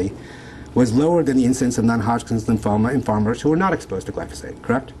 cohort study was lower than the incidence of non-Hodgkin's lymphoma in farmers who were not exposed to glyphosate,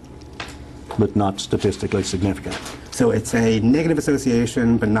 correct? But not statistically significant. So it's a negative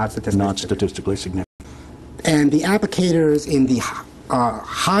association, but not statistically Not statistically significant. And the applicators in the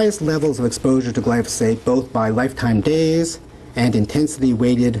highest levels of exposure to glyphosate, both by lifetime days and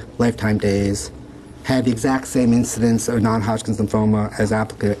intensity-weighted lifetime days, had the exact same incidence of non-Hodgkin's lymphoma as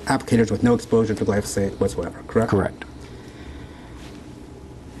applicators with no exposure to glyphosate whatsoever, correct? Correct.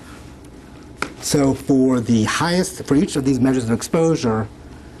 So for the highest, for each of these measures of exposure,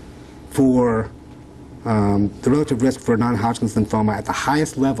 for the relative risk for non-Hodgkin's lymphoma at the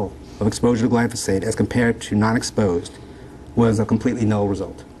highest level of exposure to glyphosate as compared to non-exposed was a completely null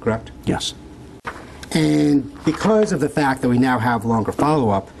result, correct? Yes. And because of the fact that we now have longer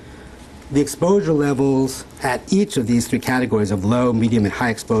follow-up, the exposure levels at each of these 3 categories of low, medium, and high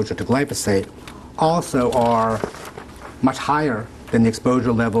exposure to glyphosate also are much higher than the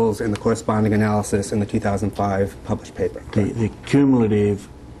exposure levels in the corresponding analysis in the 2005 published paper. The cumulative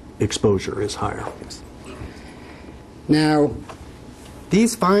exposure is higher. Yes. Now,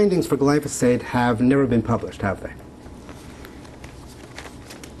 these findings for glyphosate have never been published, have they?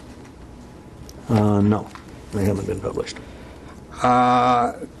 No, they haven't been published.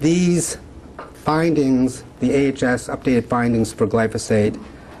 These findings, the AHS updated findings for glyphosate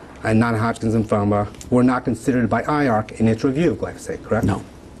and non-Hodgkin's lymphoma, were not considered by IARC in its review of glyphosate, correct? No.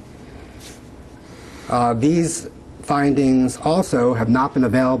 These findings also have not been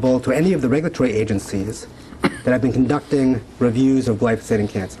available to any of the regulatory agencies that have been conducting reviews of glyphosate in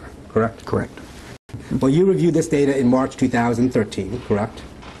cancer, correct? Correct. Well, you reviewed this data in March 2013, correct?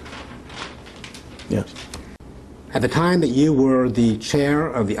 Yes. At the time that you were the chair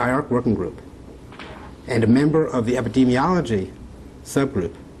of the IARC working group and a member of the epidemiology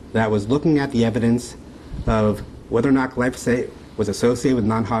subgroup that was looking at the evidence of whether or not glyphosate was associated with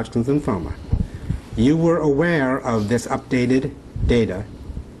non-Hodgkin's lymphoma, you were aware of this updated data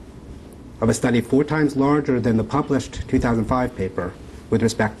of a study 4 times larger than the published 2005 paper with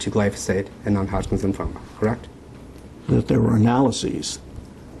respect to glyphosate and non-Hodgkin's lymphoma, correct? That there were analyses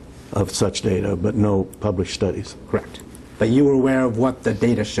of such data, but no published studies. Correct. But you were aware of what the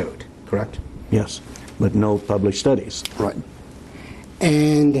data showed, correct? Yes, but no published studies. Right.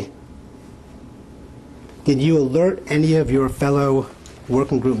 And did you alert any of your fellow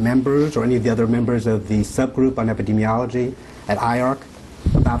working group members or any of the other members of the subgroup on epidemiology at IARC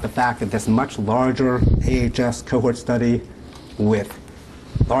about the fact that this much larger AHS cohort study with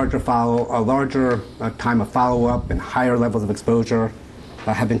larger time of follow-up and higher levels of exposure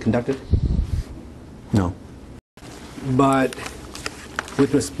have been conducted? No. But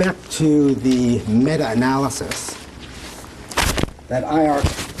with respect to the meta-analysis that IARC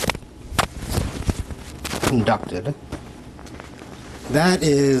conducted. That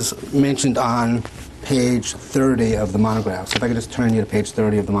is mentioned on page 30 of the monograph. So if I could just turn you to page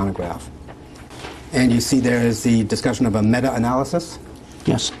 30 of the monograph. And you see there is the discussion of a meta-analysis.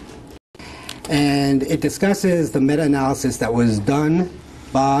 Yes. And it discusses the meta-analysis that was done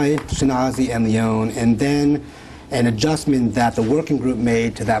by Shinazi and Leone, and then an adjustment that the working group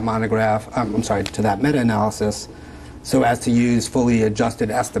made to that monograph, to that meta-analysis, so as to use fully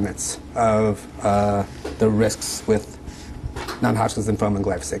adjusted estimates of the risks with non-Hodgkin's lymphoma and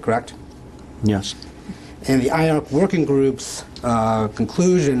glyphosate, correct? Yes. And the IARC working group's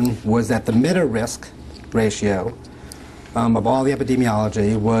conclusion was that the meta-risk ratio of all the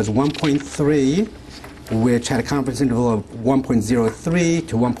epidemiology was 1.3, which had a confidence interval of 1.03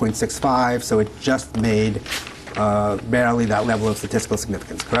 to 1.65, so it just made barely that level of statistical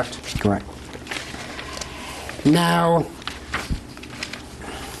significance, correct? Correct. Now,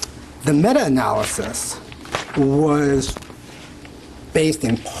 the meta-analysis was based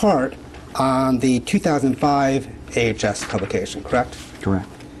in part on the 2005 AHS publication, correct? Correct.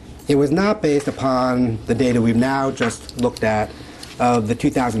 It was not based upon the data we've now just looked at of the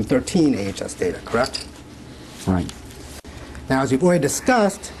 2013 AHS data, correct? Right. Now, as we've already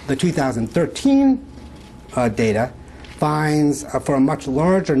discussed, the 2013 data finds for a much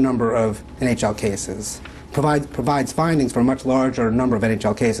larger number of NHL cases, provides findings for a much larger number of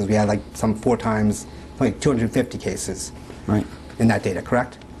NHL cases. We had like some 4 times, like 250 cases Right. in that data,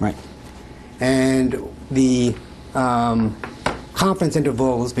 correct? Right. And the confidence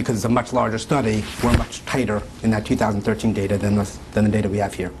intervals, because it's a much larger study, were much tighter in that 2013 data than the data we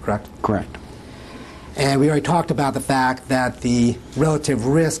have here, correct? Correct. And we already talked about the fact that the relative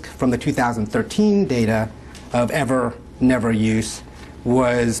risk from the 2013 data of ever-never use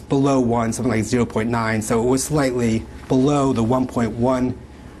was below 1, something like 0.9, so it was slightly below the 1.1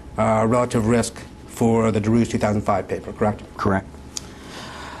 relative risk for the DeRusse 2005 paper, correct? Correct.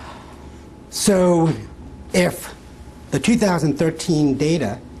 So if the 2013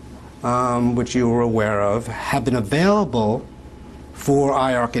 data, which you were aware of, have been available for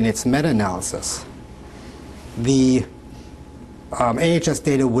IARC in its meta-analysis, the AHS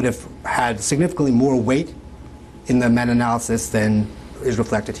data would have had significantly more weight in the meta-analysis than is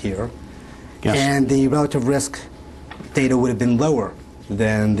reflected here. Yes. And the relative risk data would have been lower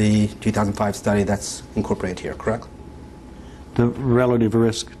than the 2005 study that's incorporated here, correct? The relative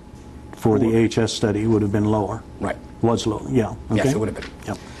risk for the AHS study would have been lower. Right. Was low, yeah. Okay. Yes, it would have been.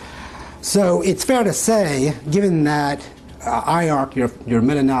 Yep. So it's fair to say, given that IARC, your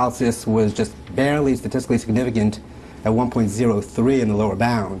meta-analysis was just barely statistically significant at 1.03 in the lower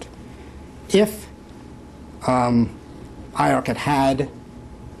bound, if IARC had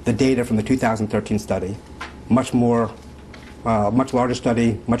the data from the 2013 study, much larger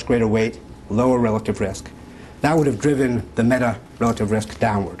study, much greater weight, lower relative risk, that would have driven the meta-relative risk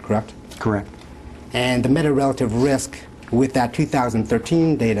downward, correct? Correct. And the meta-relative risk with that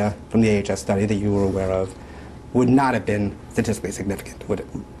 2013 data from the AHS study that you were aware of would not have been statistically significant, would it?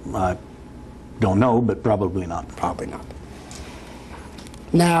 I don't know, but probably not. Probably not.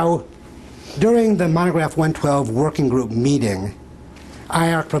 Now, during the Monograph 112 working group meeting,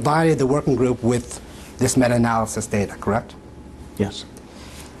 IARC provided the working group with this meta-analysis data, correct? Yes.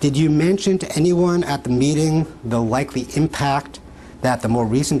 Did you mention to anyone at the meeting the likely impact that the more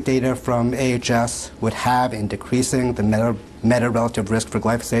recent data from AHS would have in decreasing the meta-relative risk for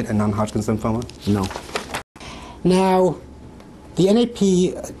glyphosate and non-Hodgkin's lymphoma? No. Now, the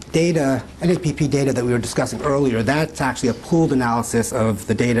NAPP data that we were discussing earlier, that's actually a pooled analysis of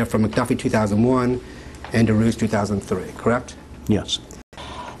the data from McDuffie 2001 and DeRusse 2003, correct? Yes.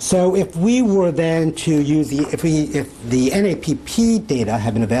 So if we were then to use if the NAPP data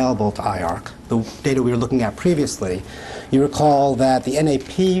had been available to IARC, the data we were looking at previously, you recall that the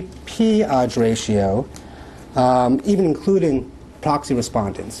NAPP odds ratio, even including proxy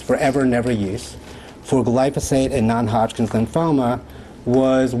respondents for ever and never use, for glyphosate and non-Hodgkin's lymphoma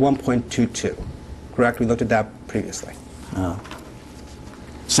was 1.22. Correct? We looked at that previously.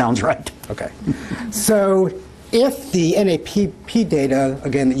 Sounds right. Okay. So if the NAPP data,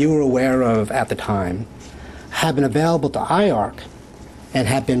 again, that you were aware of at the time, had been available to IARC and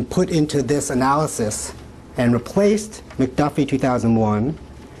had been put into this analysis and replaced McDuffie 2001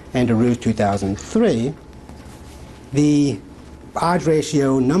 and DeRusse 2003, the odds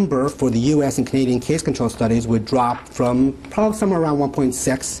ratio number for the U.S. and Canadian case control studies would drop from probably somewhere around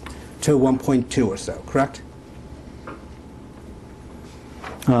 1.6 to 1.2 or so, correct?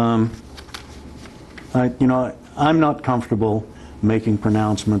 I'm not comfortable making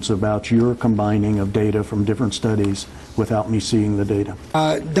pronouncements about your combining of data from different studies without me seeing the data.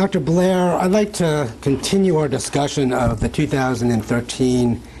 Dr. Blair, I'd like to continue our discussion of the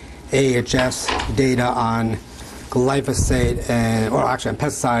 2013 AHS data on glyphosate, or actually on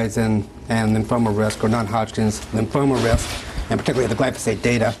pesticides and lymphoma risk, or non-Hodgkin's lymphoma risk, and particularly the glyphosate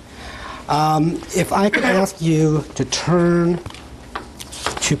data. If I could ask you to turn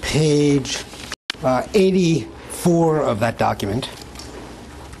to page 84 of that document,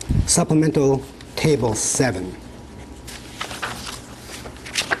 supplemental table 7.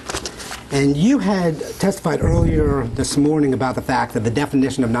 And you had testified earlier this morning about the fact that the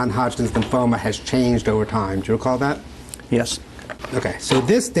definition of non-Hodgkin's lymphoma has changed over time. Do you recall that? Yes. Okay, so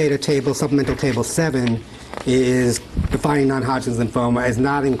this data table, supplemental table 7, is defining non-Hodgkin's lymphoma as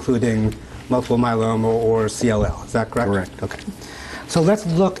not including multiple myeloma or CLL. Is that correct? Correct. Okay. So let's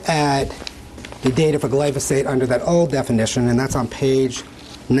look at the data for glyphosate under that old definition, and that's on page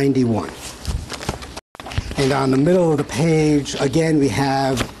 91. And on the middle of the page, again, we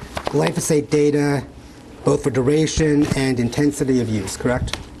have glyphosate data both for duration and intensity of use,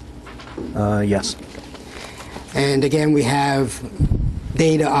 correct? Yes. And again, we have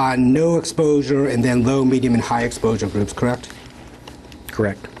data on no exposure and then low, medium, and high exposure groups, correct?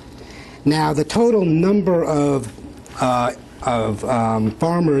 Correct. Now, the total number of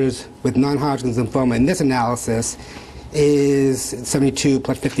farmers with non-Hodgkin's lymphoma in this analysis is 72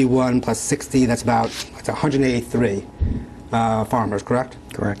 plus 51 plus 60. That's 183 farmers, correct?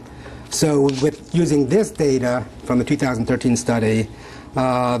 Correct. So with using this data from the 2013 study,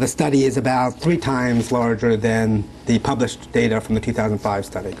 the study is about 3 times larger than the published data from the 2005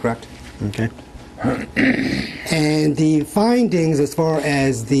 study, correct? Okay. And the findings as far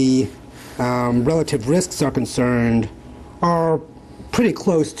as the relative risks are concerned are pretty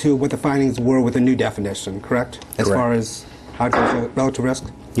close to what the findings were with the new definition, correct? As far as Hodgkin's relative risk?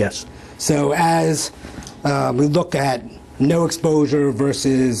 Yes. So as we look at no exposure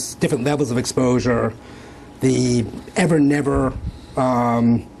versus different levels of exposure, the ever-never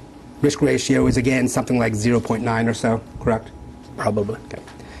risk ratio is again something like 0.9 or so, correct? Probably. Okay.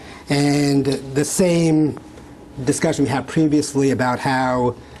 And the same discussion we had previously about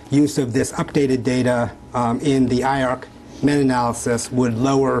how use of this updated data in the IARC meta-analysis would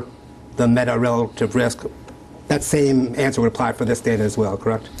lower the meta-relative risk. That same answer would apply for this data as well,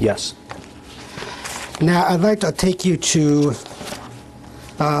 correct? Yes. Now, I'd like to take you to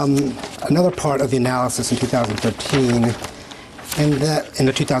another part of the analysis in 2013, and that in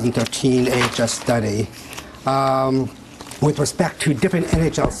the 2013 AHS study, with respect to different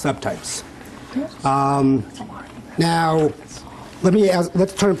NHL subtypes. Now,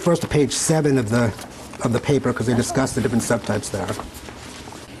 let's turn first to page 7 of the paper, because they discuss the different subtypes there.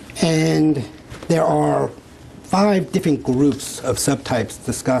 And there are 5 different groups of subtypes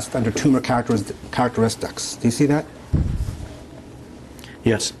discussed under tumor characteristics. Do you see that?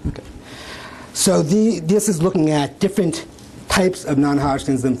 Yes. Okay. So this is looking at different types of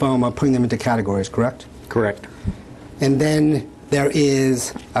non-Hodgkin's lymphoma, putting them into categories, correct? Correct. And then there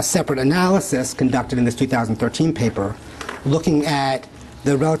is a separate analysis conducted in this 2013 paper looking at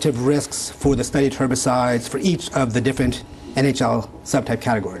the relative risks for the studied herbicides for each of the different NHL subtype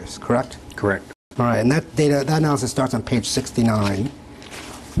categories, correct? Correct. All right, and that analysis starts on page 69.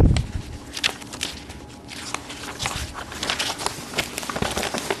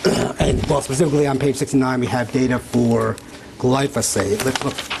 And well, specifically on page 69, we have data for glyphosate. Let's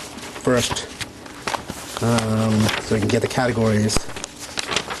look first so we can get the categories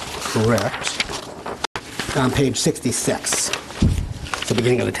correct. On page 66, the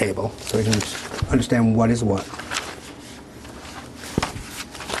beginning of the table, so we can understand what is what.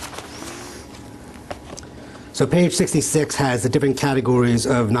 So page 66 has the different categories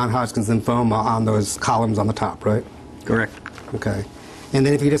of non-Hodgkin's lymphoma on those columns on the top, right? Correct. Okay. And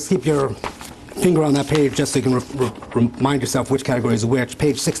then if you just keep your finger on that page just so you can remind yourself which category is which,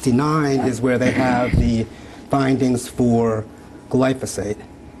 page 69 is where they have the findings for glyphosate.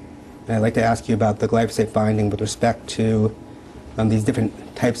 And I'd like to ask you about the glyphosate finding with respect to these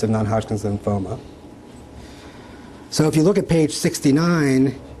different types of non-Hodgkin's lymphoma. So if you look at page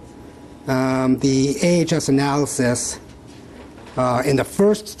 69, the AHS analysis in the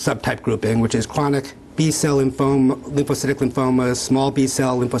first subtype grouping, which is chronic B-cell lymphoma, lymphocytic lymphomas, small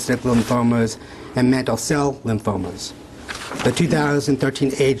B-cell lymphocytic lymphomas, and mantle cell lymphomas. The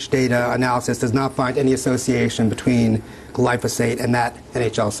 2013 age data analysis does not find any association between glyphosate and that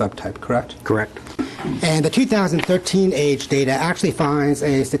NHL subtype, correct? Correct. And the 2013 age data actually finds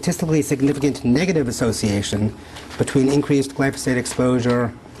a statistically significant negative association between increased glyphosate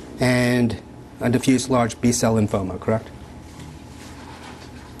exposure and a diffuse large B-cell lymphoma, correct?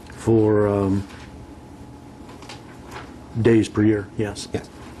 For days per year, yes. Yes.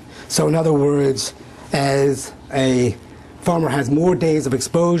 So in other words, as a farmer has more days of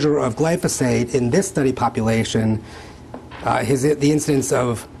exposure of glyphosate in this study population, the incidence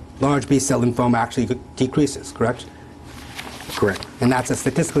of large B-cell lymphoma actually decreases, correct? Correct. And that's a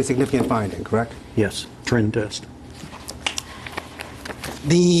statistically significant finding, correct? Yes, trend test.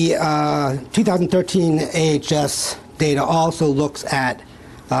 The 2013 AHS data also looks at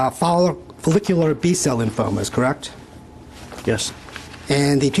follicular B-cell lymphomas, correct? Yes.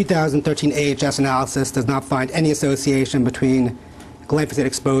 And the 2013 AHS analysis does not find any association between glyphosate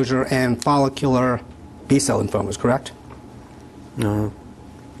exposure and follicular B-cell lymphomas, correct?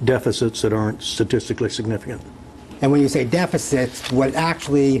 Deficits that aren't statistically significant. And when you say deficits, what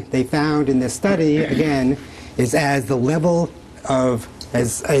actually they found in this study, again, is as a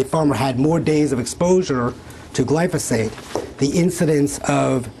farmer had more days of exposure to glyphosate, the incidence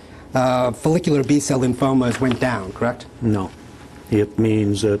of follicular B-cell lymphomas went down, correct? No. It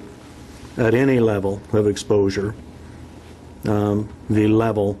means that at any level of exposure, the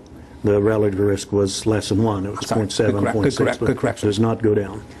relative risk was less than 1. It was 0.7, 0.6, good correction. Does not go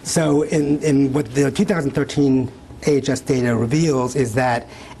down. So in what the 2013 AHS data reveals is that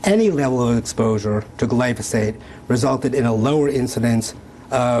any level of exposure to glyphosate resulted in a lower incidence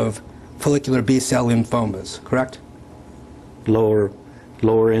of follicular B-cell lymphomas, correct? Lower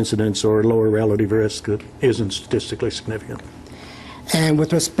incidence or lower relative risk that isn't statistically significant. And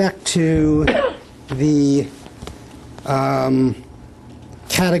with respect to the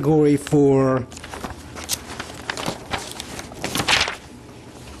category for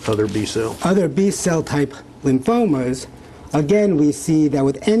Other B-cell type lymphomas, again we see that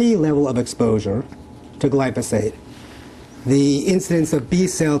with any level of exposure to glyphosate, the incidence of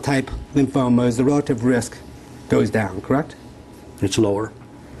B-cell type lymphomas, the relative risk goes down, correct? It's lower.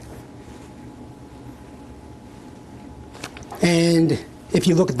 And if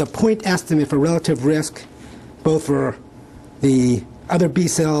you look at the point estimate for relative risk, both for the other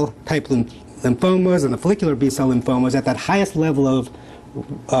B-cell type lymphomas and the follicular B-cell lymphomas, at that highest level of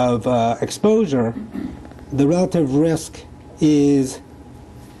exposure, the relative risk is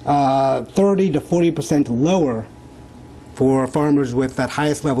 30 to 40% lower for farmers with that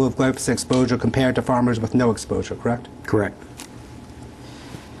highest level of glyphosate exposure compared to farmers with no exposure, correct? Correct.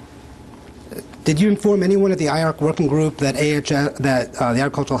 Did you inform anyone at the IARC working group that the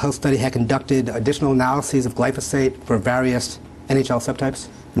Agricultural Health Study had conducted additional analyses of glyphosate for various NHL subtypes?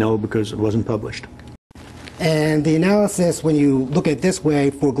 No, because it wasn't published. And the analysis, when you look at it this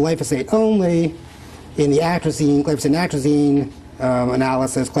way, for glyphosate only, in the atrazine, glyphosate-atrazine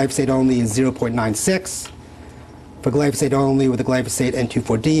analysis, glyphosate only is 0.96. For glyphosate only with the glyphosate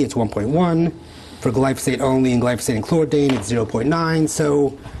N2,4-D, it's 1.1. For glyphosate only and glyphosate and chlordane, it's 0.9.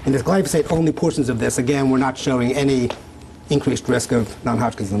 So in the glyphosate only portions of this, again, we're not showing any increased risk of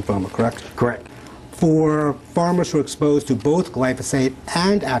non-Hodgkin's lymphoma, correct? Correct. For farmers who are exposed to both glyphosate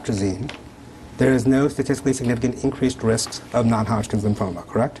and atrazine, there is no statistically significant increased risk of non-Hodgkin's lymphoma,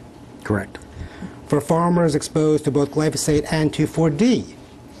 correct? Correct. For farmers exposed to both glyphosate and 2,4-D,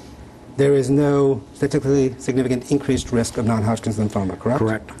 there is no statistically significant increased risk of non-Hodgkin's lymphoma, correct?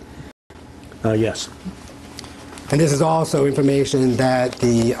 Correct. Yes. And this is also information that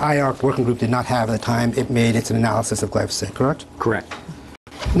the IARC working group did not have at the time it made its analysis of glyphosate, correct? Correct.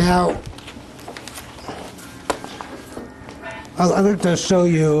 Now, I'd like to show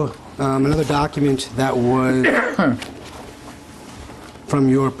you another document that was from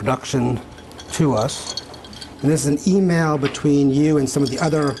your production to us. And this is an email between you and some of the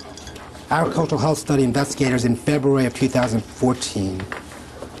other agricultural health study investigators in February of 2014.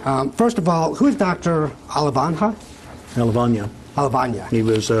 First of all, who is Dr. Alavanya. Alavanya. He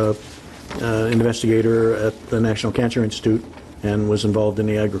was an investigator at the National Cancer Institute and was involved in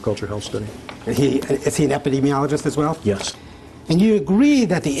the agriculture health study. Is he an epidemiologist as well? Yes. And you agree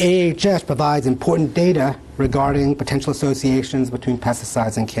that the AHS provides important data regarding potential associations between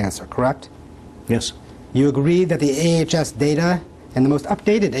pesticides and cancer, correct? Yes. You agree that the AHS data and the most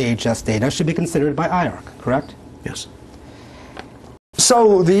updated AHS data should be considered by IARC, correct? Yes.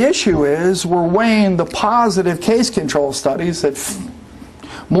 So the issue is we're weighing the positive case control studies that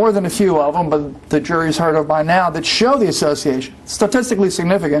more than a few of them, but the jury's heard of by now, that show the association, statistically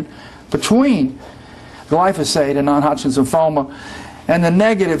significant, between glyphosate and non-Hodgkin's lymphoma, and the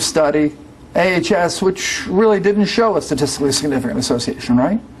negative study, AHS, which really didn't show a statistically significant association,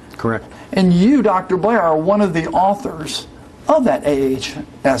 right? Correct. And you, Dr. Blair, are one of the authors of that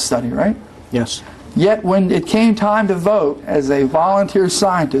AHS study, right? Yes. Yet when it came time to vote as a volunteer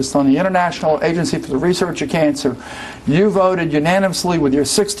scientist on the International Agency for the Research of Cancer, you voted unanimously with your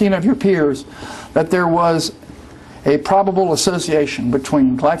 16 of your peers that there was a probable association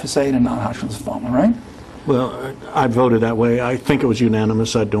between glyphosate and non-Hodgkin's lymphoma, right? Well, I voted that way. I think it was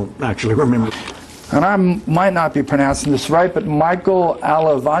unanimous. I don't actually remember. And I might not be pronouncing this right, but Michael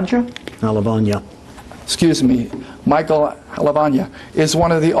Alavanya. Excuse me, Michael Alavanya is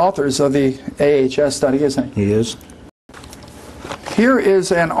one of the authors of the AHS study, isn't he? He is. Here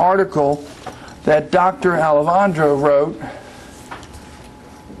is an article that Dr. Alavandra wrote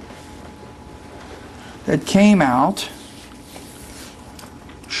that came out,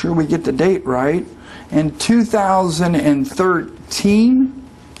 sure we get the date right, in 2013,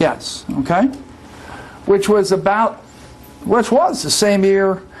 yes, okay, which was the same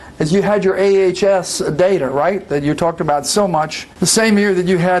year as you had your AHS data, right, that you talked about so much, the same year that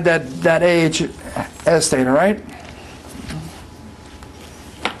you had that AHS data, right?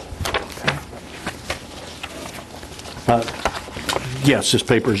 Yes, this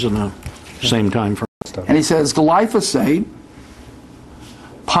paper's in the same time frame. And he says glyphosate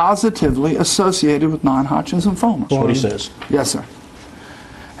positively associated with non-Hodgkin's lymphoma. That's what he says. Yes, sir.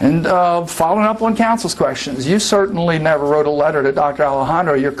 And following up on counsel's questions, you certainly never wrote a letter to Dr.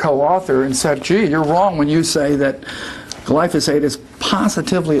 Alejandro, your co-author, and said, gee, you're wrong when you say that glyphosate is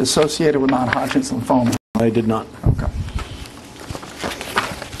positively associated with non-Hodgkin's lymphoma. I did not. Okay.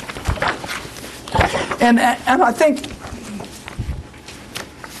 And I think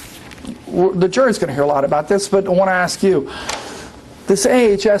the jury's going to hear a lot about this, but I want to ask you, this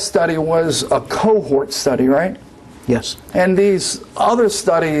AHS study was a cohort study, right? Yes. And these other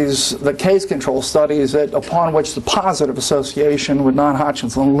studies, the case control studies upon which the positive association with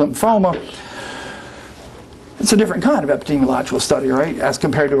non-Hodgkin's lymphoma, it's a different kind of epidemiological study, right, as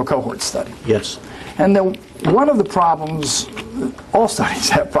compared to a cohort study. Yes. And then one of the problems, all studies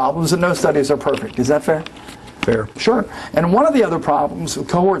have problems and no studies are perfect. Is that fair? Fair. Sure. And one of the other problems with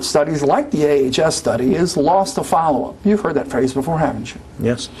cohort studies, like the AHS study, is loss to follow-up. You've heard that phrase before, haven't you?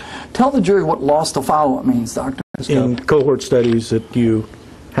 Yes. Tell the jury what loss to follow-up means, Doctor. In cohort studies that you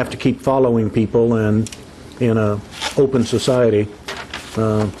have to keep following people, and in an open society,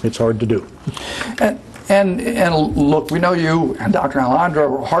 it's hard to do. And look, we know you and Dr.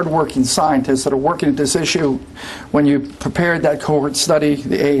 Alejandro are hard-working scientists that are working at this issue when you prepared that cohort study,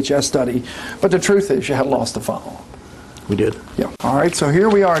 the AHS study. But the truth is you had loss to follow. We did. Yeah. All right, so here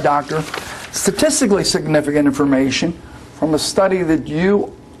we are, Doctor. Statistically significant information from a study that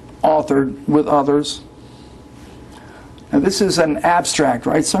you authored with others. Now, this is an abstract,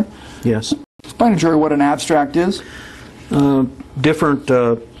 right, sir? Yes. Explain to the jury what an abstract is. Different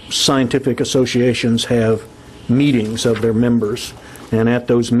scientific associations have meetings of their members, and at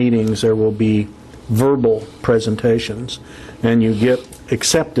those meetings there will be verbal presentations, and you get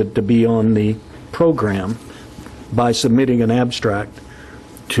accepted to be on the program by submitting an abstract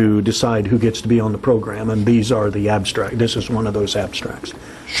to decide who gets to be on the program, and these are the abstract. This is one of those abstracts.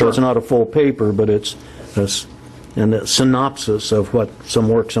 Sure. So it's not a full paper, but it's a synopsis of what some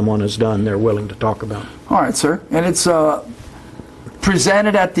work someone has done they're willing to talk about. All right, sir. And it's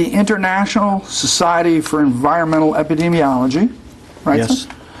presented at the International Society for Environmental Epidemiology, right, yes.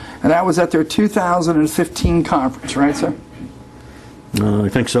 Sir? And that was at their 2015 conference, right, sir? I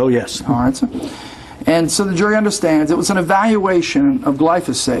think so, yes. All right, sir. And so the jury understands it was an evaluation of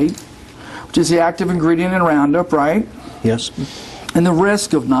glyphosate, which is the active ingredient in Roundup, right? Yes. And the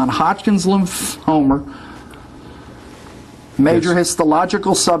risk of non-Hodgkin's lymphoma, major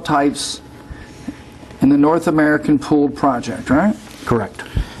histological subtypes in the North American Pooled Project, right? Correct.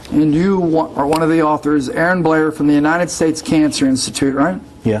 And you are one of the authors, Aaron Blair from the United States Cancer Institute, right?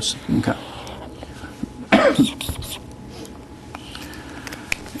 Yes. Okay.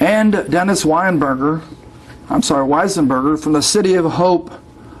 And Dennis Weisenberger from the City of Hope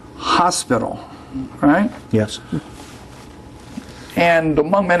Hospital, right? Yes. And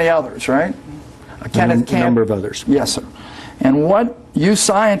among many others, right? A number of others. Yes, sir. And what you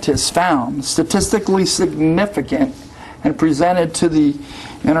scientists found statistically significant and presented to the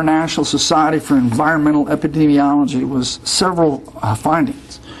International Society for Environmental Epidemiology was several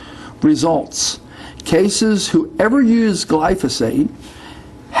findings. Results. Cases who ever used glyphosate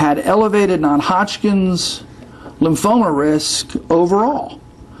had elevated non-Hodgkin's lymphoma risk overall,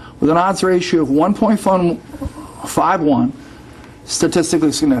 with an odds ratio of 1.51,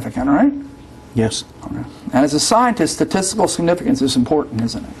 statistically significant, all right? Yes. Okay. And as a scientist, statistical significance is important,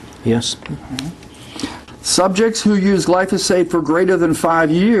 isn't it? Yes. Subjects who used glyphosate for greater than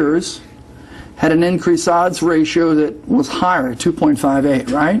 5 years had an increased odds ratio that was higher,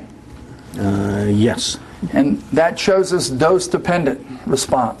 2.58, right? Yes. And that shows us dose-dependent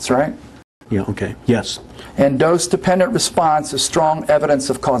response, right? Yeah, okay. Yes. And dose-dependent response is strong evidence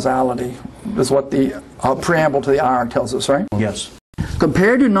of causality, is what the preamble to the IARC tells us, right? Yes.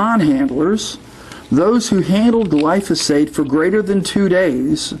 Compared to non-handlers, those who handled glyphosate for greater than 2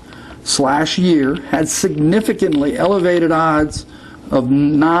 days / year had significantly elevated odds of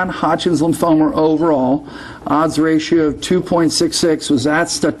non-Hodgkin's lymphoma overall. Odds ratio of 2.66. Was that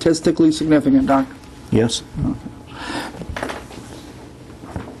statistically significant, Doctor? Yes.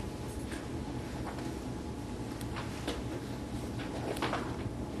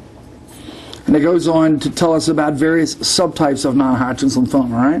 And it goes on to tell us about various subtypes of non-Hodgkin's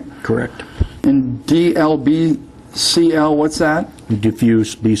lymphoma, right? Correct. And DLBCL, what's that?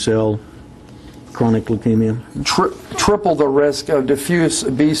 Diffuse B-cell chronic leukemia. Triple the risk of diffuse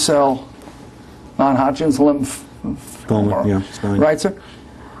B-cell non-Hodgkin's lymphoma. Yeah, it's fine. Right, sir?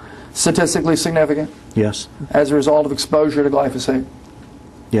 Statistically significant Yes. as a result of exposure to glyphosate.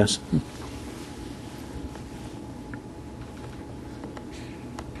 Yes.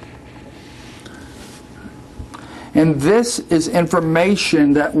 And this is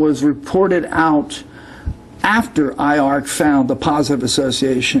information that was reported out after IARC found the positive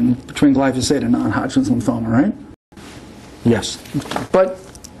association between glyphosate and non-Hodgkin's lymphoma, right? Yes. But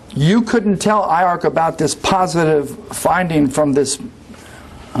you couldn't tell IARC about this positive finding from this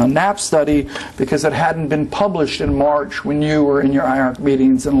NAP study because it hadn't been published in March when you were in your IARC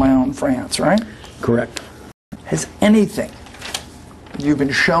meetings in Lyon, France, right? Correct. Has anything you've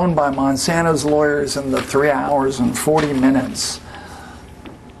been shown by Monsanto's lawyers in the 3 hours and 40 minutes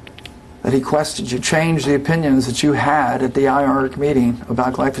that he questioned you changed the opinions that you had at the IARC meeting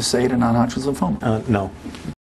about glyphosate and non-Hodgkin's lymphoma? No.